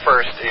things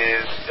first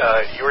is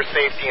your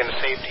safety and the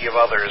safety of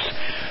others.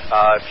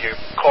 If you're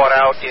caught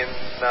out in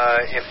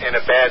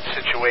a bad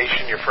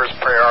situation, your first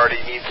priority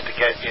needs to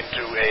get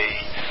into a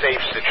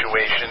safe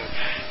situation,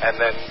 and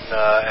then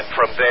and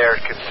from there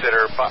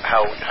consider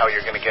how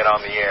you're going to get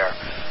on the air.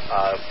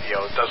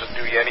 It doesn't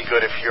do you any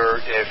good if you're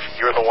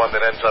the one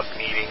that ends up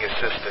needing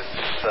assistance.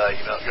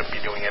 You're not going to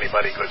be doing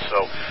anybody good.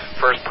 So,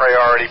 first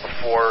priority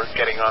before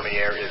getting on the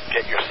air is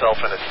get yourself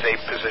in a safe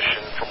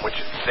position from which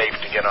it's safe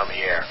to get on the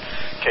air.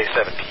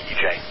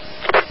 K7TEJ.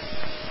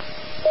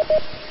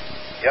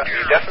 Yeah,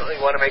 you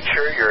definitely want to make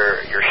sure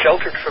you're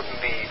sheltered from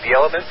the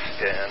elements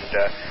and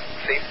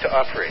safe to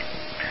operate.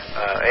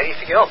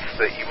 Anything else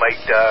that you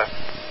might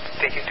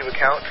take into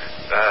account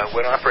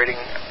when operating,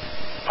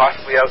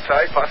 possibly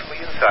outside, possibly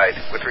inside,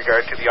 with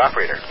regard to the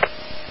operator?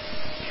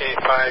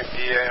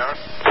 K5DAR.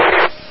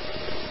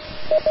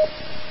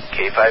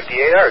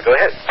 K5DAR, go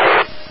ahead.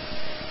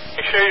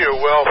 Make sure you're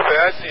well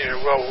fed, you're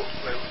well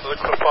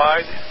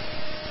liquefied,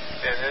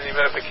 and any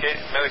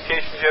medications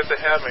you have to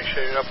have, make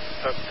sure you're up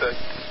to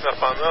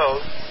snuff on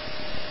those,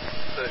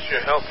 so that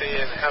you're healthy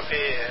and happy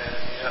and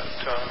you're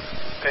not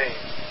pain.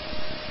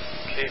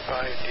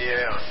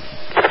 K5DAR.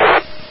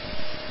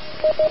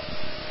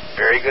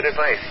 Very good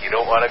advice. You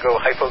don't want to go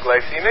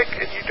hypoglycemic,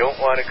 and you don't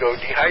want to go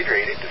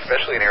dehydrated,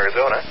 especially in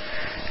Arizona.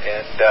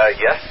 And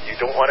yes, you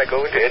don't want to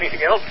go into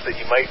anything else that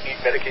you might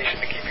need medication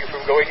to keep you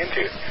from going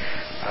into.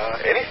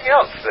 Anything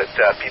else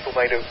that people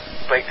might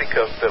think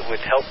of that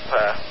would help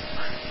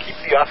keep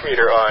the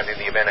operator on in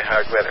the event of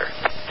hard weather?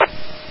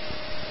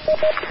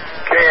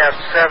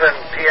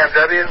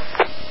 KF7PMW.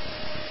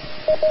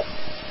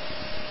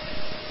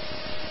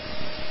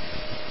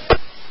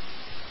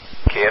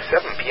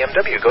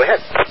 KF7PMW, go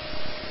ahead.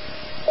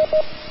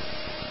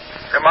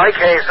 In my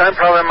case, I'm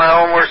probably my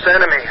own worst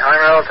enemy.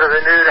 I'm relatively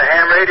new to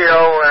ham radio,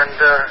 and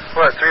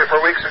 3 or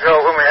 4 weeks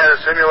ago when we had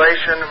a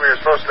simulation, we were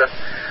supposed to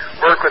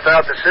work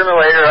without the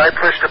simulator. I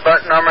pushed a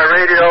button on my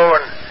radio,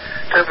 and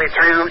it took me 2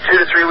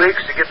 to 3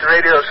 weeks to get the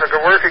radio so it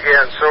could work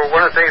again. So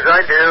one of the things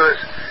I do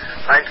is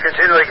I'm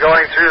continually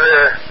going through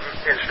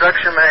the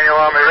instruction manual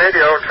on my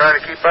radio, trying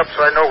to keep up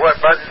so I know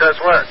what button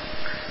does what.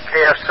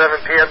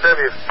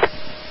 KF7PMW.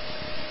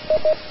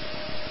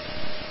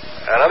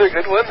 Another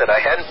good one that I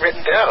hadn't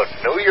written down.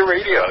 Know your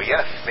radio.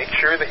 Yes, make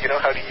sure that you know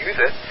how to use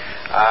it.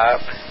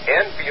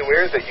 And be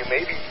aware that you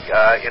may be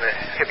in a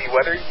heavy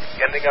weather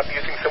ending up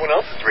using someone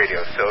else's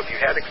radio. So if you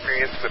had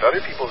experience with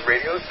other people's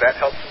radios, that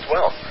helps as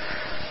well.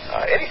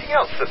 Anything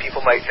else that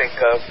people might think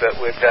of that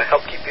would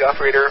help keep the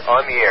operator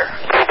on the air?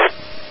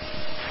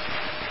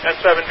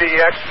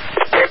 N7VEX.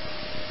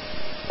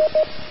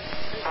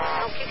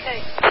 LQK.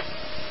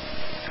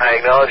 I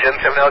acknowledge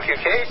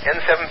N7LQK,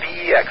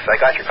 N7VEX. I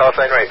got your call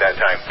sign right that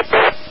time.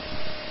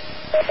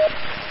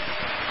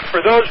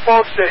 For those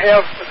folks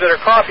that are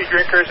coffee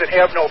drinkers and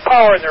have no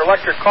power and their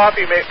electric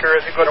coffee maker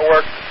isn't going to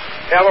work,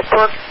 have a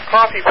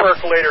coffee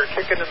percolator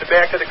kicking in the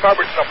back of the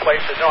cupboard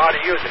someplace and know how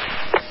to use it.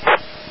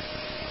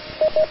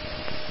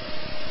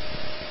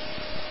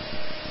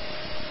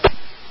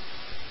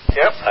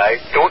 Yep, I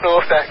don't know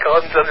if that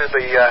comes under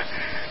the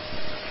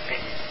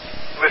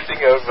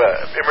listing of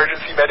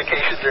emergency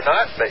medications or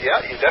not, but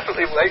yeah, you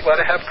definitely might want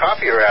to have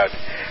coffee around.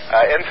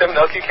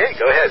 N7LQK,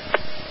 go ahead.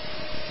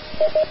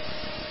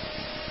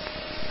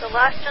 The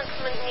last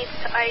gentleman needs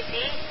to ID,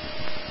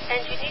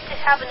 and you need to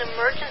have an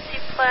emergency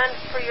plan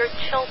for your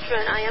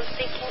children. I am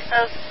thinking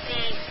of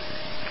the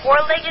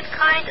four-legged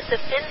kind,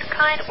 the finned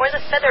kind, or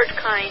the feathered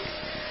kind.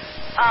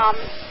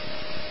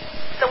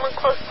 Someone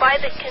close by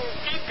that can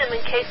feed them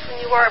in case when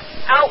you are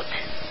out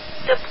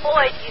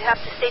deployed, you have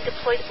to stay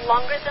deployed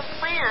longer than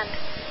planned.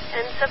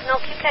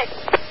 N7LQK.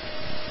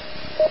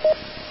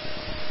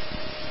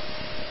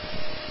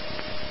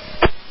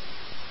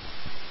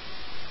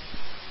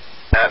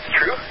 That's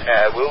true.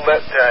 We'll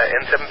let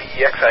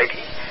N7BEX ID,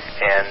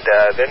 and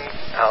then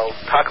I'll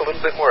talk a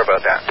little bit more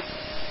about that.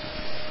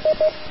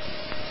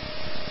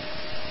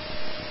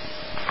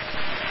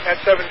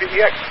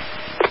 N7BEX.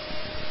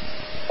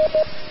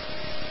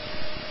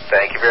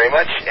 Thank you very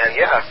much. And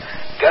yeah,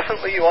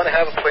 definitely you want to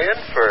have a plan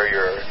for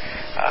your...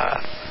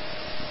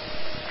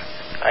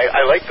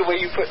 I like the way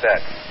you put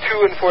that.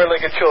 2- and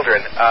 4-legged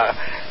children.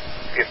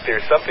 If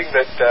there's something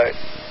that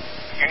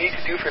you need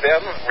to do for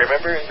them,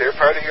 remember they're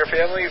part of your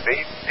family.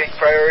 They take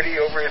priority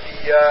over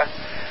the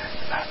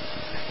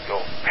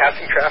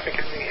passing traffic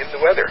in the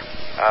weather.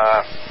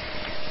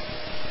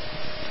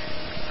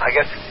 I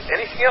guess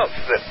anything else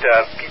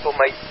that people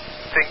might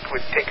think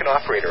would take an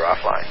operator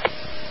offline?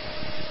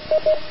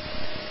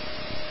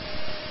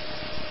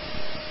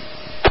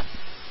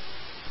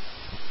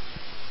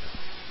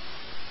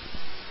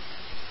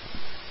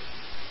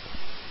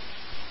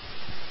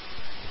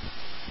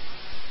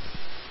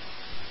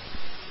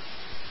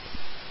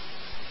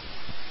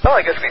 Well,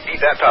 I guess we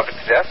beat that topic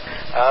to death.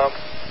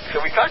 So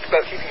we talked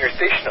about keeping your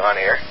station on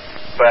air,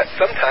 but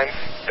sometimes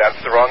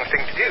that's the wrong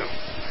thing to do.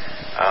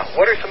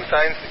 What are some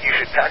signs that you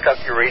should pack up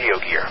your radio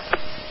gear?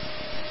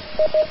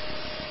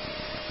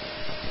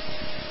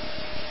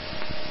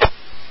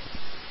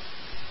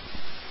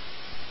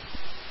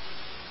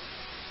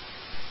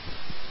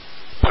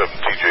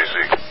 TJZ.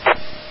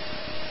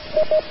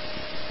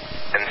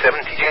 And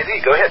 7TJZ,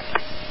 go ahead.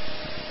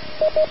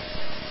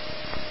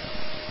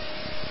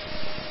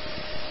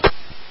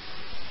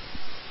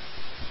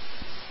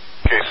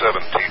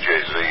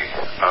 K7TJZ.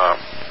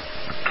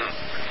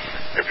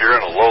 If you're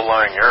in a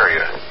low-lying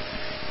area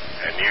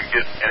and you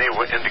get any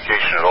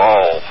indication at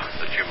all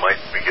that you might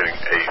be getting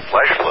a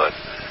flash flood,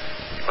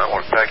 you might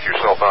want to pack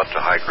yourself out to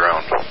high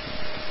ground.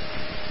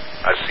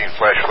 I've seen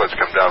flash floods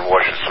come down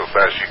washes so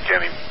fast you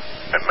can't even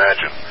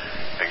imagine,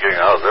 and getting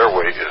out of their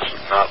way is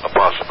not a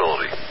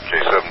possibility.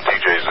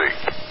 K7TJZ.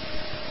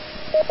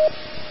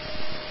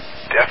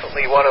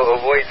 Definitely want to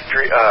avoid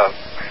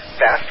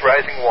fast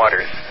rising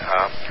waters.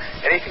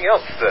 Anything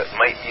else that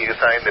might be a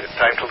sign that it's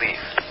time to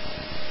leave?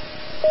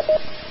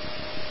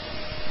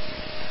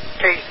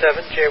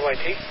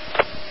 K7JYT.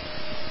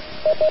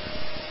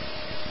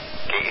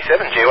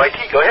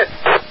 K7JYT, go ahead.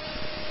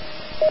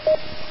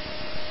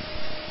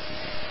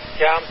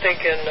 Yeah, I'm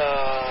thinking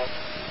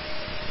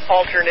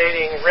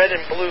alternating red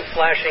and blue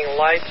flashing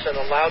lights and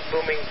a loud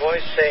booming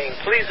voice saying,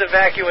 "Please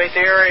evacuate the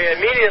area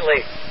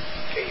immediately."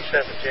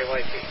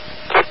 K7JYT.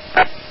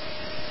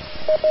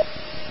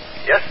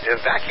 Yes,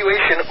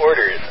 evacuation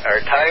orders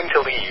are time to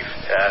leave.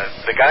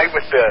 The guy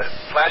with the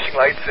flashing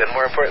lights and,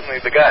 more importantly,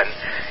 the gun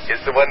is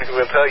the one who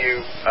will tell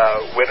you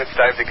when it's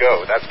time to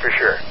go, that's for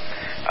sure.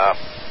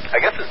 I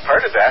guess as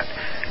part of that,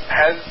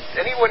 has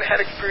anyone had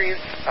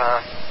experience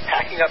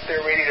packing up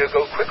their radio to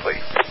go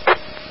quickly?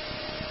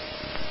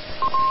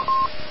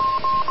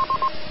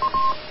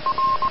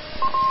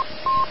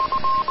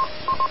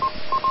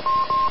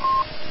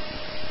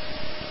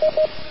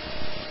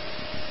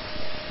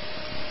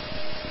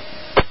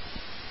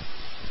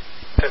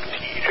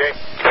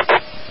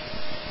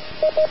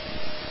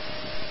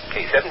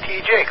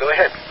 K7TJ, go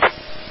ahead.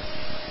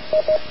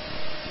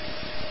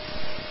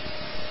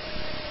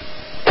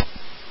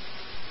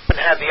 I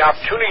haven't had the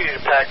opportunity to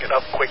pack it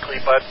up quickly,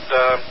 but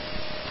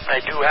I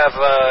do have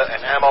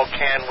an ammo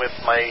can with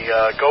my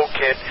Go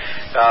kit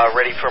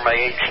ready for my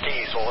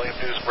HT. So all I have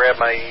to do is grab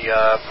my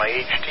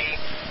HT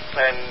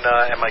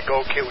and my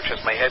Go kit, which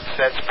has my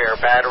headset, spare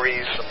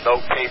batteries, some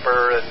note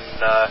paper,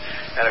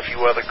 and a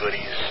few other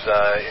goodies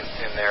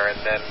in there, and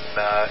then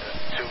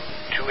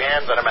two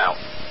hands and I'm out.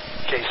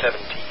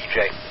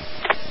 K7TEJ.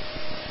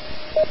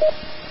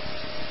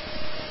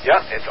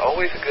 Yeah, it's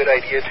always a good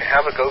idea to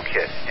have a Go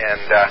kit,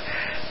 and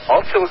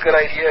also a good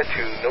idea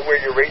to know where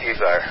your radios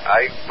are.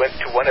 I went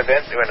to one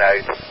event when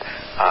I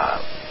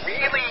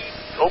really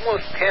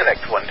almost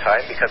panicked one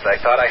time because I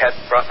thought I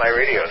hadn't brought my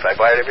radios. I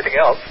bought everything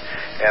else,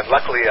 and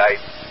luckily I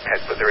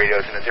had put the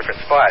radios in a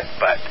different spot,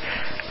 but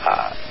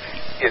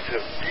it's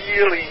a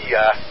really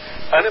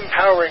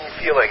unempowering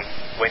feeling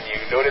when you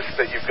notice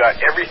that you've got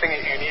everything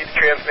that you need to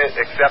transmit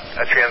except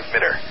a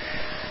transmitter.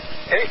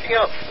 Anything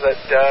else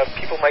that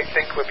people might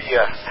think would be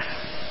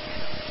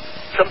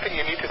something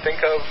you need to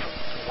think of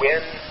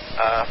when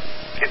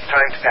it's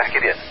time to pack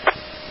it in?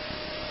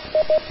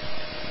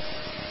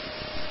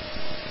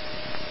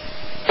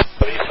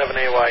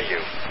 W7AYU.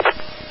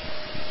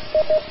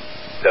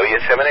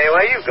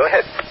 W7AYU, go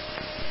ahead.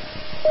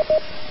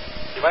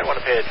 You might want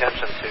to pay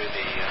attention to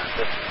the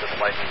distance of the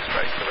lightning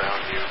strikes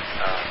around you.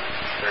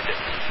 They're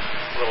getting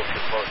a little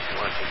too close. You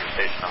want to take your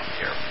station off the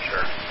air for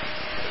sure.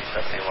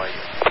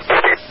 W7AYU.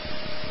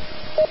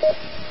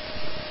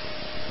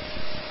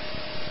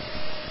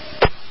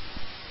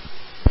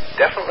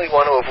 Definitely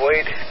want to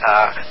avoid,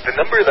 the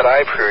number that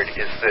I've heard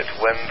is that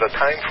when the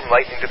time from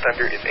lightning to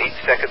thunder is 8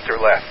 seconds or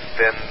less,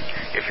 then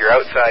if you're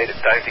outside,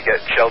 it's time to get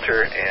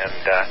shelter, and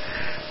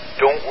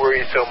don't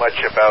worry so much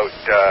about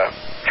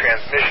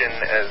transmission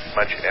as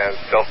much as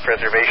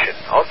self-preservation.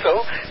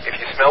 Also, if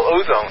you smell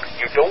ozone,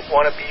 you don't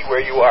want to be where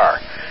you are.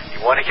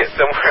 You want to get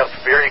somewhere else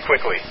very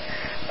quickly.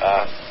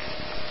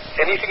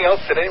 Anything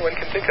else that anyone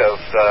can think of,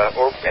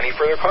 or any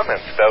further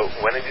comments about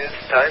when it is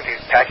time to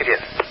pack it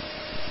in?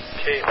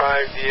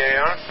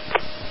 K5DAR.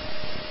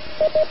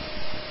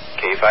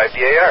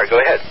 K5DAR, go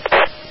ahead.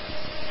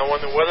 And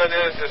when the weather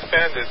is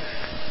disbanded,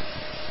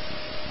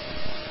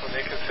 when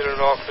they consider it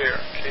all clear,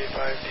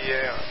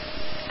 K5DAR.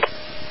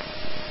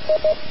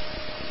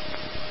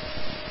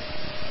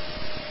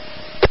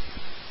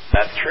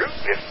 That's true.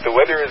 If the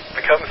weather has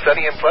become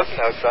sunny and pleasant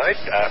outside,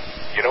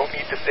 you don't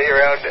need to stay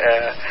around,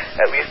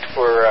 at least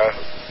for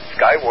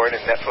Skywarn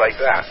and nets like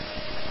that.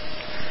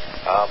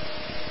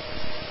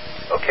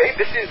 Okay,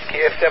 this is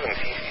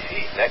KF7CCC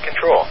net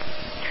control.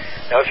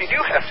 Now, if you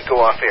do have to go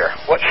off air,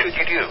 what should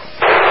you do?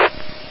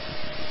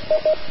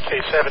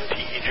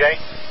 K7TEJ.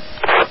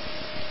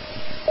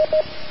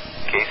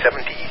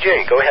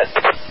 K7TEJ, go ahead.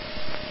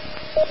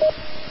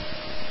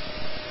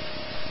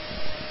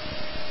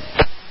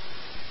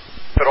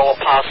 If at all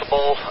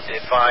possible,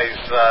 advise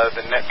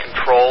the net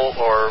control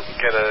or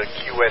get a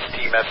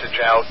QST message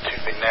out to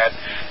the net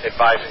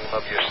advising them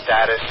of your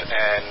status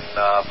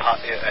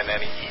and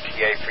any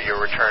ETA for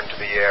your return to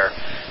the air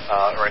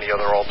or any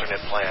other alternate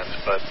plans.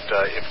 But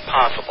if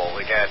possible,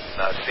 again,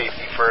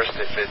 safety first.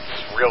 If it's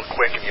real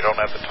quick and you don't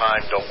have the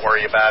time, don't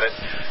worry about it.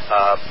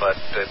 But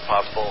if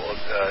possible,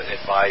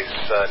 advise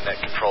net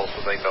control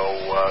so they know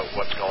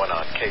what's going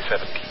on.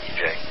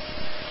 K7TEJ.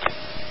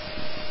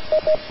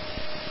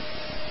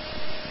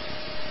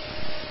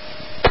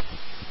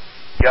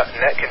 Yeah,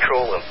 net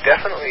control will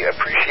definitely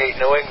appreciate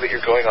knowing that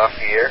you're going off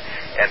the air,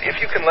 and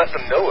if you can let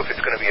them know if it's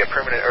going to be a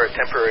permanent or a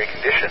temporary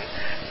condition,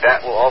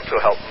 that will also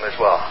help them as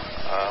well.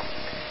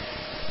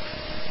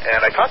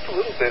 And I talked a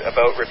little bit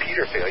about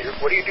repeater failure.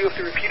 What do you do if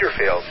the repeater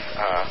fails?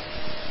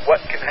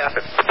 What can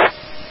happen?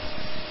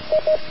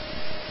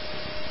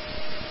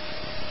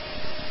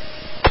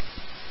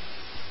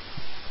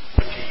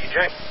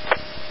 TEJ.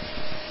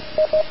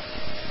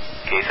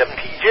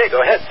 K7TEJ,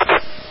 go ahead.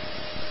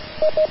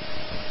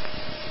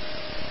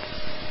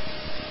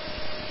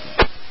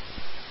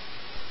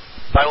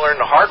 I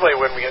learned the hard way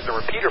when we had the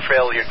repeater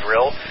failure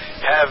drill.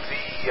 Have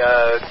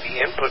the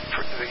input,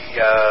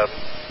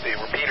 the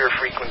repeater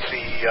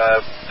frequency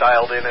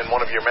dialed in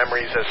one of your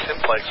memories as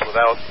simplex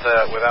without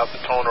the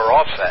tone or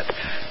offset.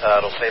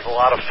 It'll save a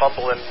lot of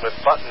fumbling with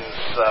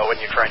buttons when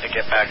you're trying to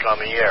get back on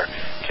the air.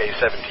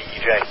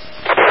 K7TEJ.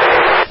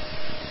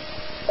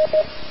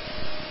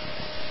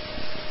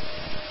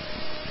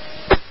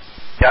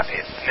 Yeah,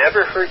 it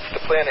never hurts to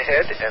plan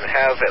ahead and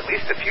have at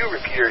least a few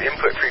repeater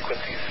input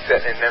frequencies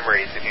set in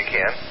memories if you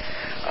can.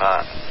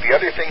 The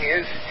other thing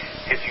is,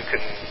 if you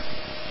can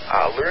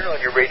learn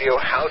on your radio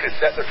how to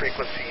set the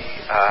frequency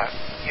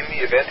in the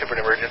event of an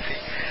emergency,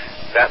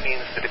 that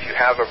means that if you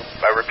have a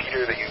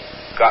repeater that you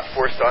got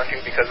forced onto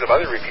because of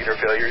other repeater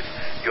failures,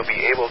 you'll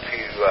be able to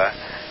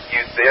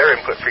use their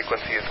input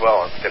frequency as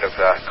well instead of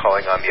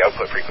calling on the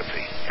output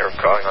frequency, or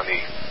calling on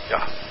the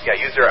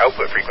use their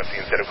output frequency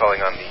instead of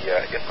calling on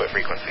the input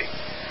frequency.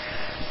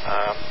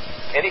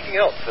 Anything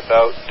else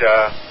about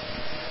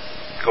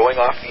going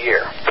off the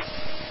air?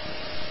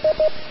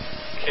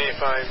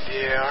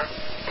 K5DAR.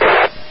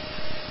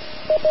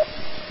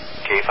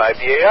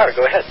 K5DAR,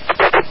 go ahead.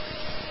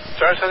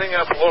 Start setting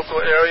up local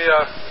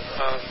area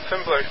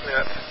simplex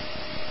net.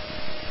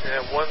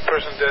 And one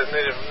person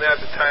designated from that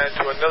to tie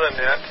into another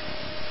net.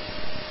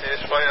 And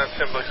it's running on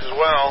simplex as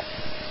well.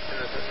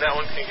 And that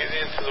one can get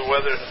into the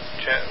weather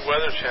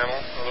channel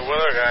or the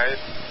weather guide,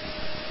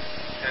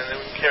 and then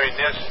we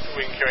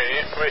can carry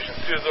information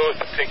through those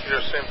particular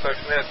simplex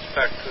nets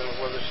back to the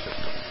weather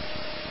system.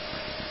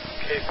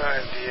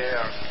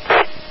 K5DAR.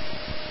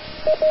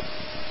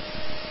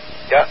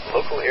 Yeah,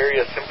 local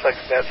area simplex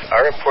nets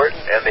are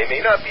important, and they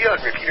may not be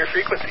on repeater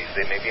frequencies.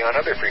 They may be on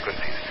other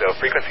frequencies. So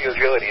frequency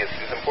agility is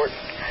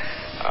important.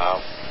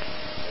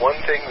 One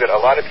thing that a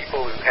lot of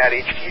people who had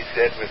HT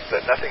said was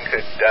that nothing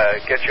could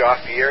get you off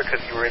the air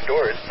because you were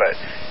indoors, but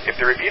if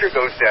the repeater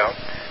goes down,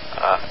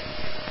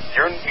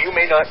 you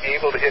may not be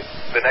able to hit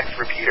the next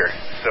repeater.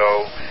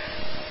 So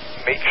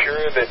make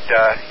sure that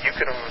you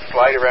can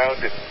slide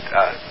around and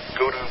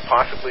go to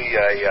possibly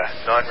a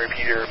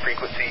non-repeater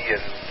frequency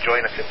and join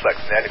a simplex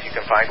net if you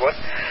can find one.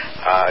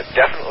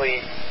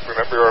 Definitely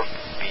remember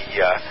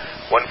the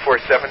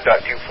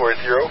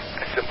 147.240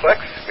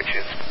 simplex, which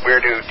is where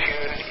to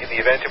tune in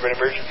the event of an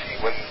emergency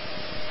when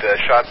the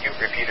shop Butte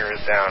repeater is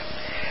down.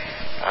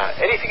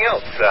 Anything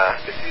else?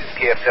 This is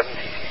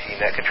KF7CCC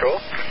Net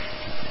Control.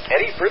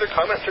 Any further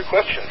comments or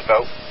questions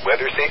about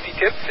weather safety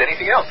tips?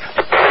 Anything else?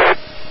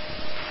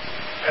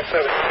 That's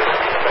 7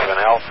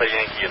 Alpha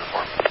Yankee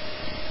uniform.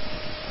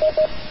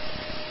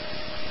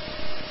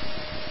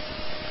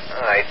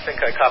 I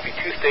think I copied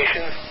two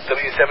stations,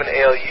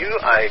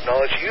 W7ALU, I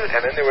acknowledge you,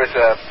 and then there was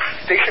a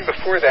station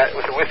before that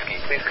with a whiskey.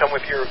 Please come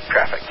with your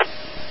traffic.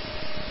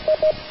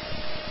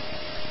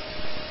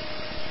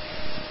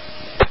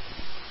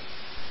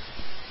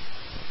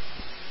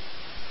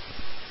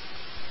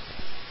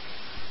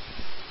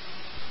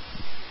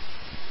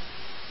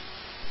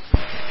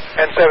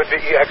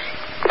 N7VEX.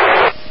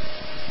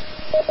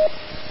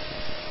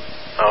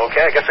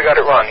 Okay, I guess I got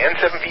it wrong.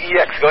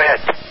 N7VEX, go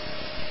ahead.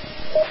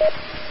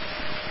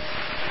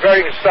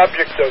 Regarding the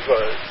subject of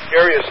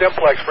area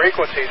simplex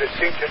frequencies, it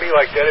seemed to me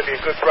like that would be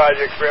a good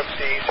project for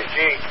MCECG.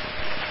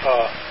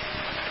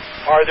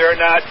 Are there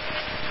not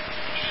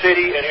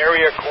city and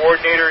area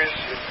coordinators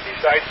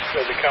besides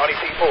the county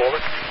people?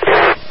 Over.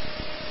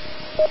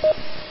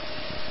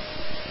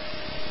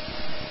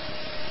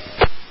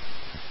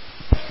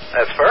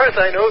 As far as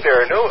I know, there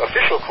are no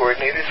official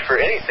coordinators for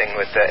anything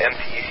with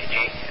MCECG.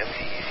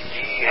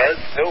 MCECG has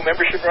no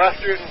membership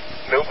roster,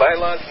 no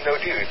bylaws, no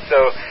dues.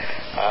 So,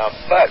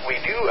 but we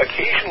do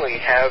occasionally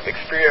have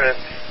experiments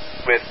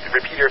with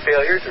repeater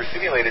failures or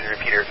simulated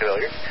repeater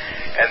failures,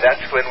 and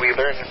that's when we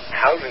learn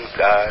how to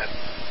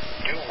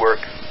do work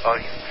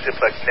on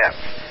simplex nets.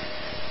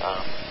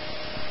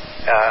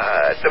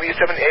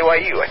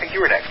 W7AYU, I think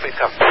you were next. Please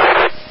come.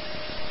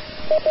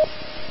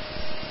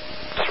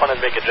 Just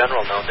wanted to make a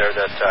general note there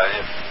that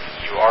if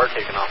you are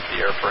taken off the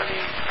air for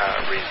any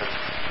reason,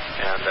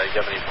 and you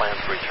have any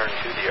plans to return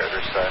to the air,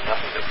 there's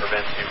nothing that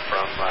prevents you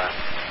from,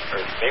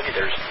 or maybe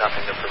there's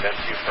nothing that prevents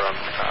you from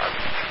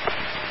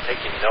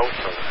taking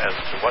notes as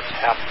to what's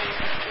happening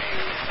to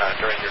you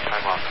during your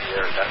time off the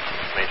air. That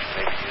information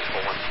may be useful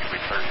once you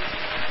return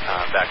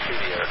back to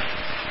the air.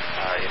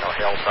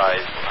 Hail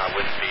size,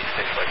 wind speed,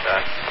 things like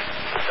that.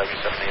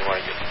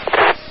 W7AYU.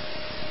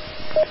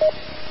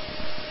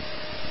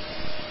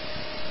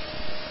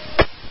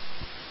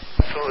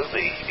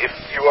 Absolutely. If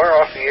you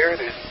are off the air,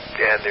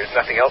 there's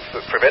nothing else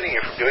that's preventing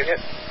you from doing it,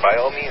 by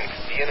all means,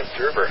 be an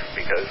observer,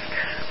 because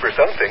for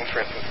some things,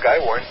 for instance,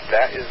 Skywarn,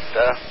 that is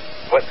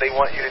what they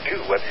want you to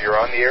do, whether you're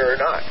on the air or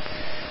not.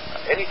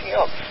 Anything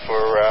else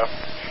for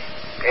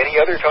any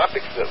other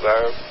topics that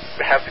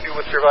have to do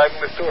with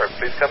surviving the storm?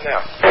 Please come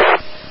now.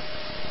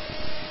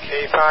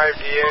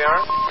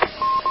 K5DAR.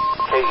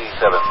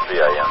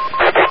 KE7VIN.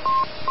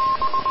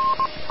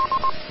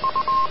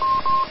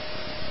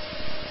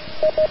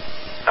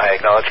 I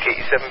acknowledge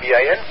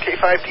KE7VIN.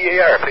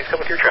 K5DAR, please come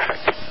with your traffic.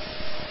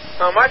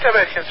 My type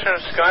of concern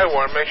is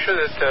Skywarn. Make sure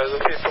that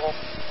the people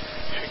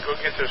should go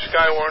get their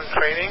Skywarn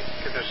training,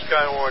 get their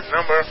Skywarn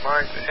number.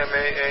 Mine's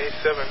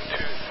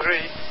MAA723.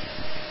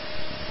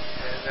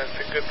 And that's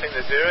a good thing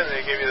to do. And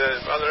they give you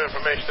the other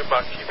information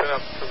about keeping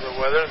up to the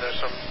weather. And there's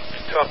some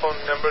telephone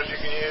numbers you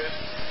can use,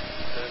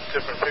 there's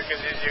different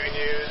frequencies you can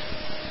use,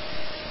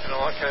 and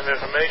all that kind of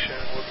information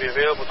will be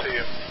available to you.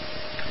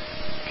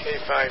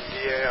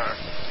 K5DAR.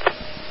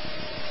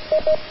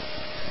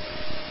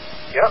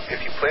 Yep, if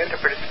you plan to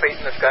participate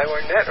in the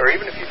Skywarn net, or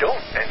even if you don't,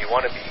 and you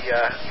want to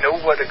know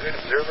what a good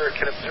observer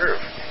can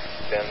observe,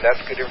 then that's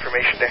good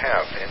information to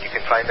have. And you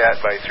can find that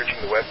by searching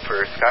the web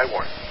for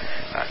Skywarn.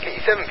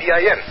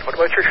 KE7VIN, what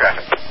about your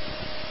traffic?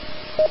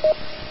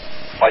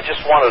 I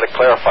just wanted to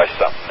clarify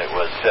something that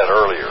was said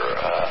earlier.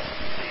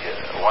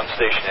 The one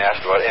station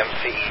asked about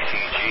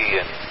MCECG,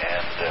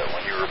 and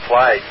when you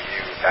replied,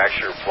 you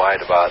actually replied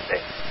about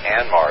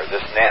ANMAR,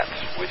 this net,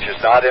 which is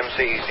not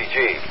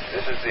MCECG.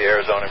 This is the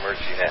Arizona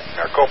Emergency Net,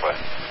 Maricopa.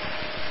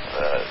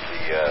 The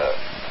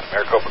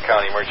Maricopa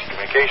County Emergency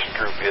Communication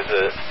Group is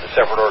a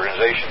separate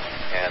organization,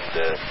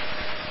 and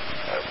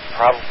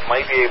probably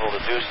might be able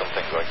to do some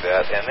things like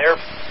that. And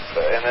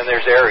then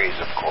there's ARES,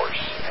 of course,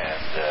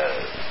 and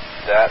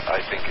that, I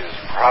think, is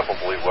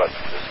probably what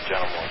this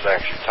gentleman was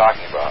actually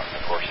talking about.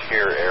 And of course,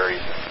 here, ARES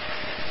and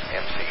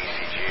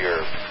MCECG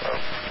are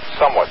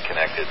somewhat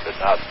connected, but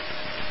not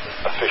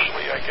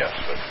officially, I guess.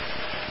 But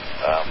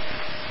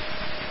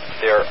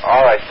there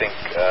are, I think,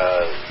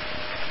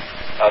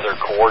 other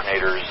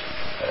coordinators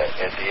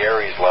at the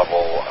ARES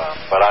level,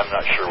 but I'm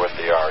not sure what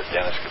they are.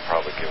 Dennis could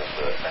probably give us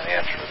an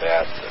answer to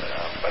that,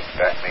 but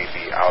that may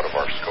be out of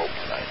our scope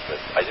tonight.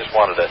 But I just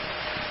wanted to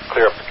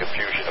clear up the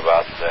confusion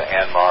about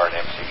ANMAR and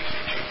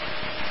MCECG.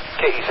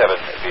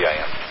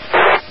 KE7VIN.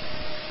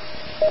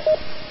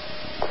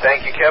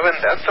 Thank you, Kevin.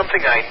 That's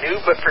something I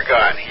knew but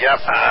forgot. Yep,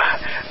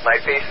 my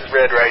face is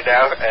red right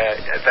now.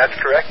 That's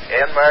correct.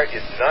 ANMAR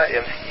is not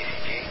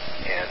MCECG,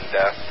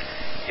 and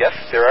yes,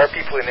 there are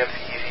people in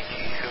MCECG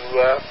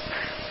who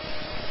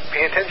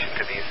pay attention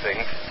to these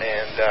things,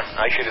 and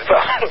I should as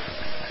well.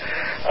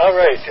 All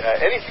right,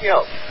 anything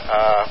else?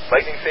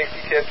 Lightning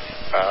safety tips?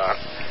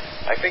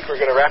 I think we're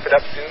going to wrap it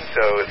up soon,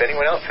 so if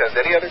anyone else has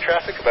any other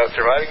traffic about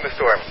surviving the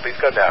storm, please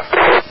come down.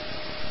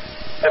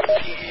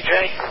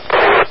 FTEJ.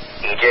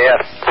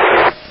 EJF.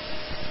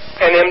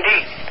 NMD.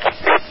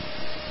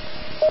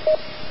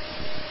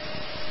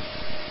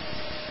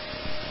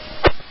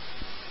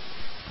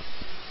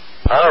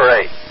 All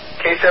right.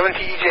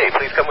 K7TEJ,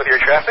 please come with your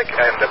traffic,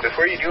 and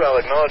before you do, I'll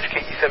acknowledge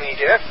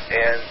KE7EJF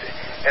and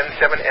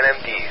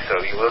N7NMD,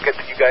 so you will get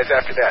to you guys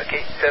after that.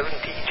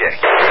 K7TEJ.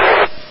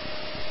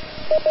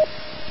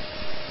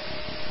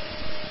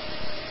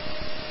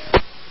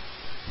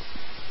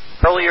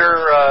 Earlier,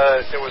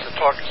 there was a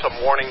talk of some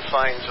warning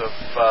signs of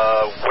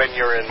when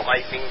you're in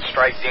lightning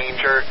strike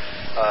danger.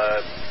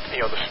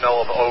 The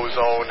smell of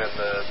ozone and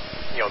the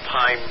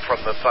time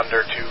from the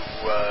thunder to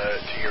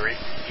your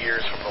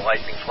ears from the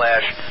lightning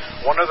flash.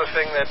 One other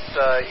thing that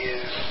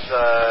is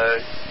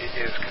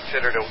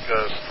considered a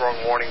strong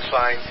warning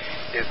sign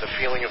is the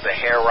feeling of the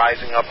hair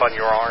rising up on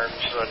your arms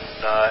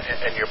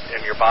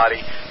and your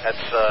body. That's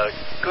a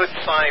good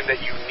sign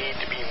that you need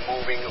to be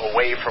moving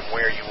away from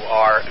where you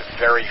are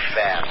very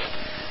fast.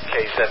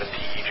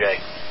 K7TEJ.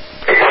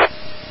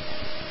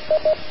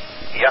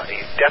 Yeah,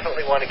 you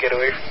definitely want to get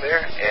away from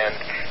there, and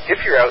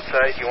if you're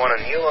outside, you want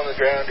to kneel on the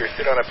ground or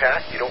sit on a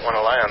path. You don't want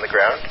to lie on the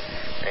ground,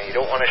 and you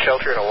don't want to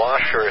shelter in a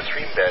wash or a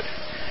stream bed.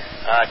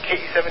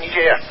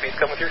 KE7EJF, please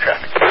come with your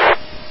traffic.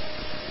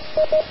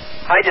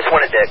 I just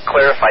wanted to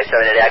clarify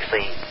something that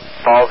actually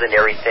falls into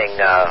everything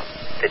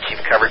that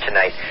you've covered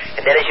tonight.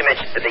 And then, as you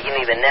mentioned at the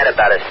beginning of the net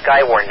about a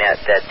Skywar net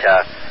that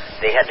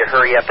they had to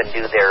hurry up and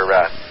do their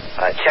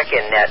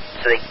check-in net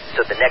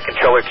so the net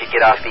controller could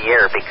get off the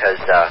air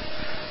because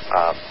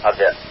of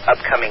the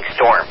upcoming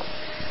storm.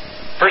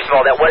 First of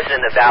all, that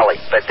wasn't in the valley,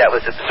 but that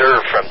was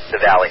observed from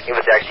the valley. It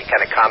was actually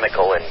kind of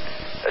comical and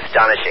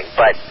astonishing.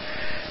 But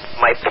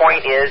my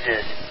point is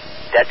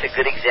that's a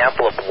good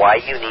example of why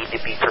you need to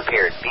be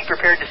prepared. Be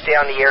prepared to stay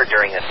on the air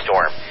during a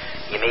storm.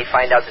 You may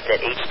find out that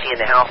HT in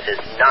the house is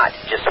not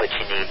just what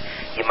you need.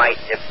 You might,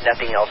 if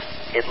nothing else,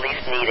 at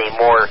least need a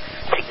more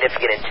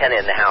significant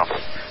antenna in the house.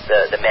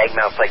 The mag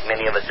mounts, like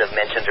many of us have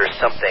mentioned, or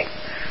something.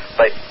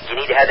 But you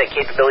need to have that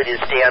capability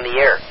to stay on the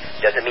air.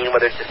 Doesn't mean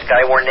whether it's a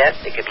Skywar net,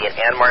 it could be an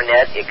ANMAR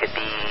net, it could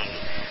be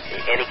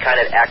any kind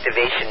of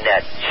activation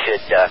net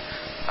should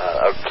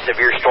a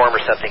severe storm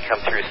or something come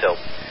through. So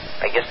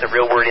I guess the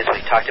real word is we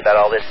talked about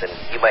all this, and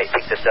you might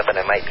pick this up and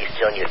I might be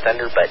stealing your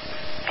thunder, but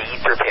be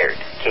prepared.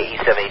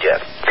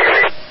 KE7HF.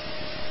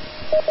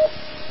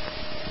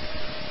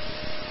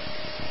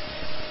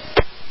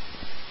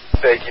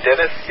 Thank you,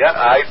 Dennis. Yeah,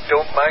 I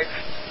don't mind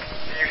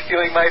you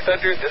stealing my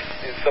thunder. This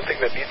is something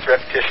that needs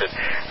repetition.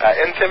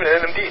 N7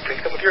 and NMD,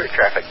 please come with your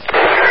traffic.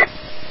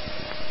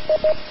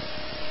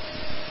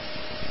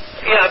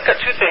 Yeah, I've got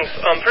two things.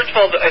 First of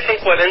all, I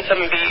think what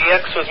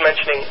N7BEX was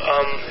mentioning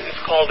is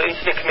called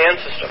Incident Command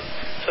System.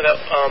 So that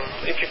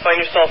if you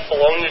find yourself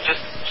alone, you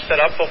just set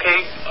up, okay,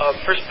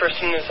 first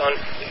person is on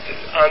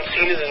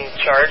scene is in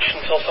charge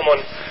until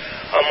someone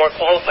more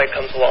qualified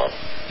comes along.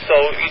 So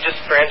you just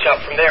branch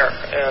out from there,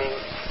 and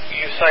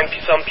you assign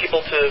some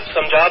people to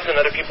some jobs and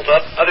other people to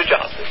other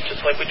jobs. It's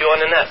just like we do on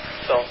the net.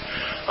 So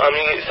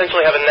you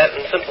essentially have a net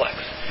and simplex.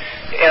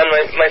 And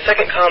my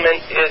second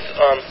comment is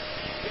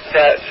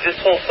that this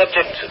whole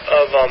subject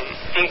of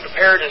being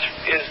prepared is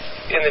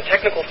in the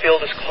technical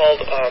field is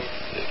called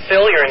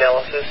failure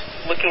analysis,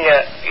 looking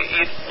at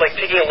like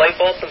taking a light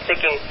bulb and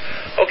thinking,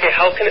 okay,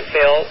 how can it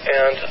fail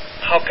and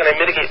how can I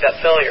mitigate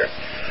that failure?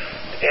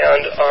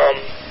 And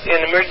in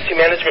emergency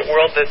management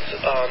world, that's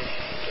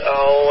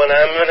and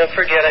I'm going to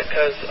forget it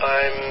because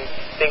I'm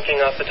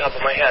thinking off the top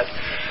of my head,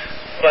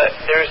 but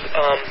there's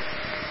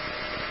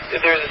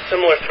a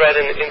similar thread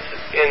in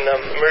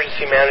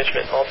emergency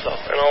management also,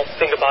 and I'll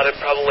think about it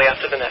probably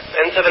after the net.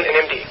 N7 and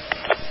MD.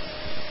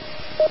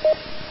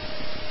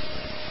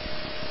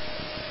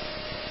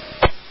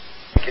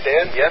 Thank you,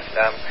 Dan. Yes,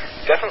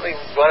 definitely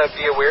want to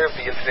be aware of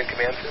the incident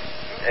command system,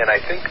 and I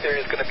think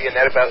there's going to be a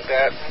net about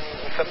that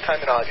sometime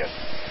in August.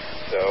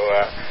 So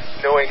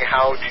knowing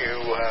how to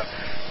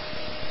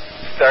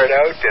start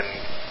out and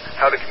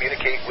how to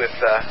communicate with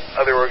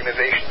other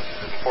organizations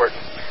is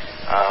important.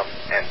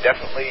 And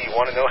definitely you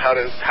want to know how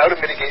to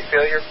mitigate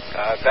failure.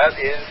 That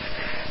is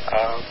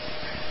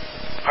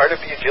part of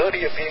the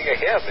agility of being a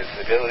ham, is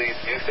the ability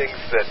to do things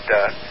that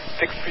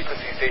fixed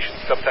frequency stations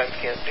sometimes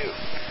can't do.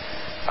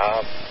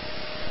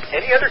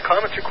 Any other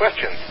comments or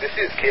questions? This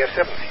is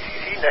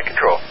KF7CCC Net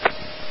Control.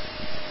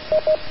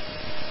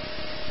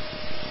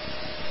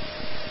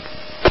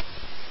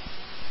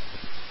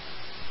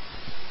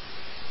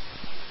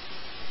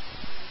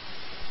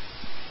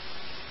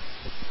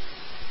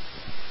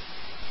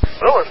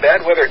 Well, when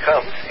bad weather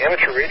comes,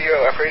 amateur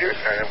radio operators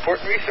are an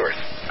important resource,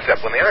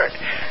 except when they aren't.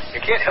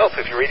 You can't help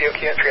if your radio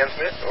can't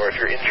transmit, or if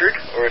you're injured,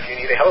 or if you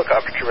need a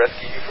helicopter to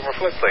rescue you from a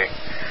floodplain.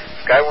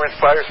 Skywar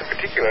spotters in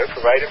particular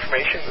provide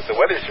information that the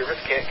Weather Service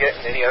can't get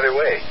in any other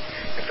way.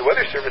 If the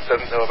Weather Service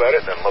doesn't know about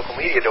it, then local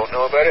media don't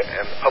know about it,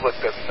 and the public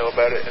doesn't know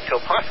about it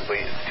until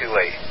possibly it's too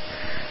late.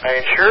 I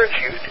encourage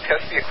you to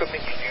test the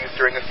equipment you use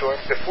during a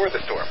storm before the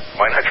storm.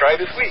 Why not try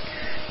this week?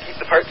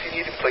 Keep the parts you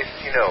need in places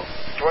you know.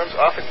 Storms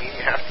often mean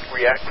you have to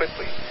react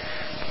quickly.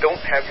 Don't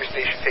have your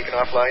station taken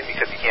offline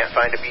because you can't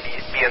find a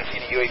BNC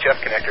to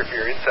UHF connector for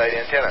your inside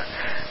antenna.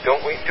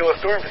 Don't wait until a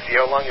storm to see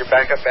how long your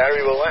backup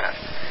battery will last.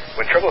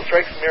 When trouble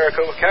strikes in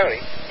Maricopa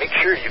County, make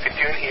sure you can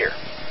tune here.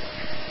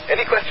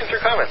 Any questions or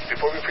comments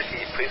before we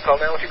proceed, please call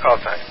now with your call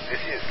sign.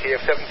 This is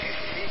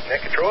KF7CCC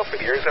Net Control for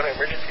the Arizona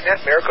Emergency Net,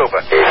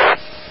 Maricopa.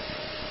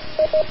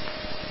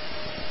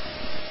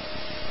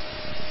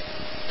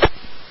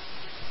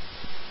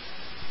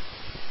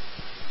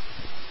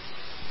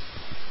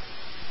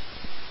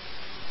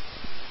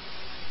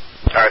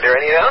 Are there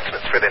any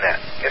announcements for the net?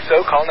 If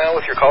so, call now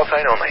with your call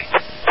sign only.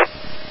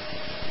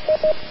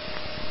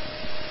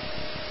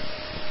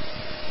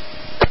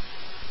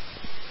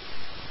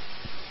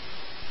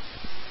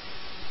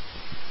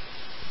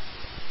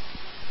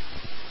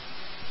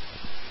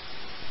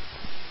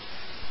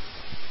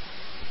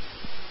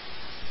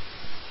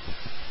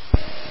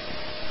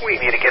 We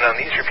meet again on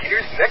these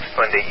repeaters next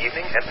Monday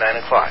evening at 9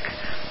 o'clock.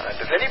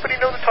 Does anybody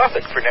know the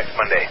topic for next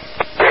Monday?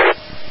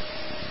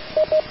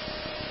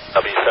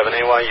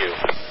 W7AYU.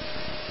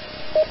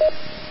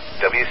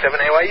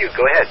 W7AYU,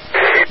 go ahead.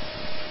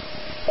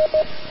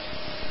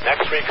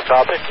 Next week's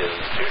topic is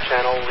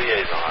two-channel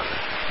liaison.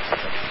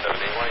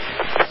 W7AYU.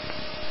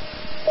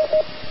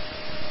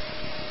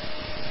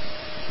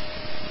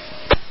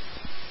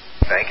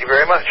 Thank you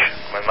very much.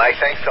 My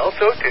thanks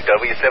also to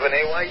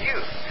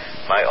W7AYU.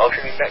 my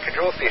alternate net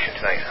control station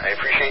tonight. I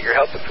appreciate your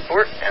help and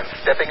support and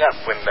stepping up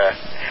when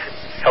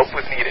help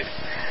was needed.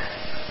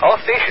 All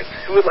stations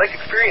who would like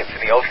experience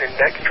in the alternate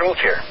net control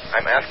chair,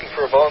 I'm asking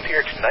for a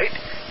volunteer tonight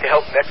to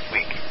help next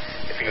week.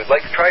 If you would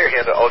like to try your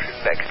hand at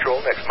alternate net control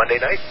next Monday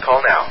night,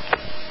 call now.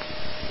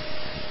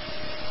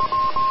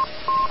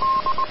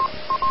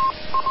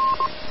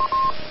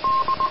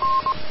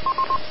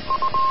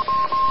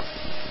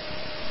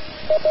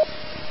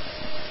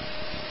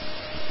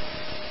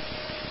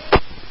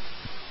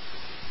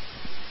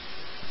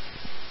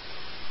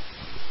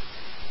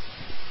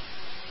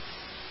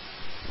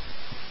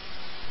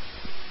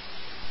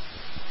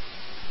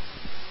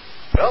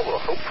 Well,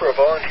 we'll hope for a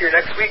volunteer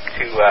next week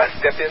to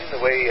step in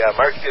the way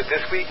Mark did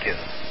this week and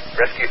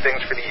rescue things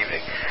for the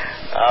evening.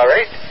 All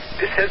right,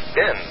 this has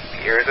been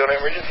the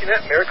Arizona Emergency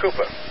Net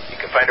Maricopa. You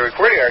can find a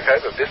recording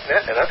archive of this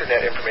net and other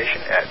net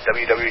information at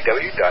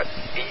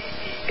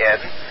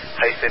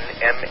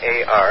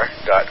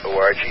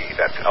www.aen-mar.org.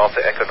 That's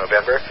Alpha Echo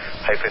November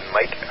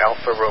Mike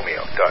Alpha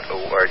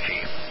Romeo.org.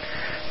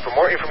 For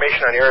more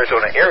information on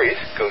Arizona Aries,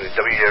 go to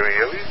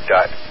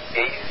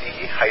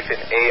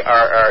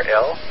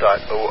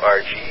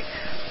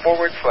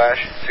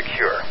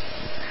www.az-arl.org/secure.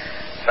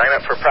 Sign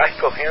up for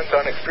practical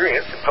hands-on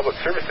experience in public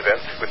service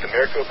events with the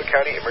Maricopa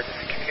County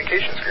Emergency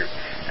Communications Group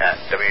at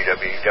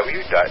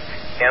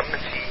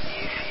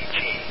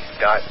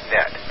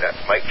www.mcecg.net. That's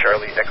Mike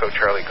Charlie Echo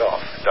Charlie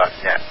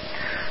Golf.net.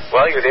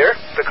 While you're there,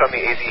 click on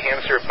the AZ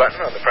HamServe button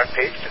on the front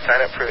page to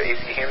sign up for the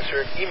AZ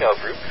HamServe email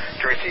group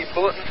to receive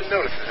bulletins and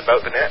notices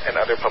about the net and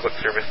other public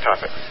service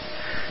topics.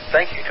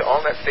 Thank you to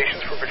all net stations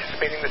for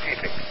participating this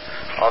evening.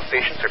 All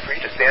stations are free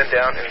to stand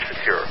down and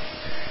secure.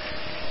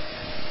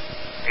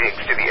 Thanks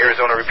to the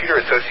Arizona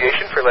Repeater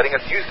Association for letting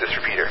us use these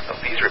repeaters.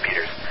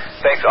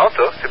 Thanks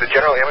also to the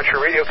general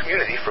amateur radio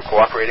community for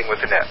cooperating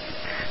with the net.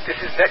 This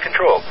is Net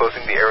Control,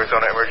 closing the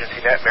Arizona Emergency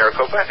Net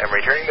Maricopa and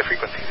returning the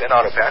frequencies and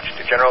auto patch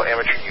to general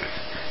amateur use.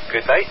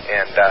 Good night,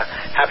 and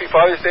happy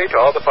Father's Day to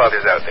all the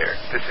fathers out there.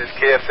 This is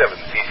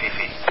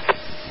KF7CCC.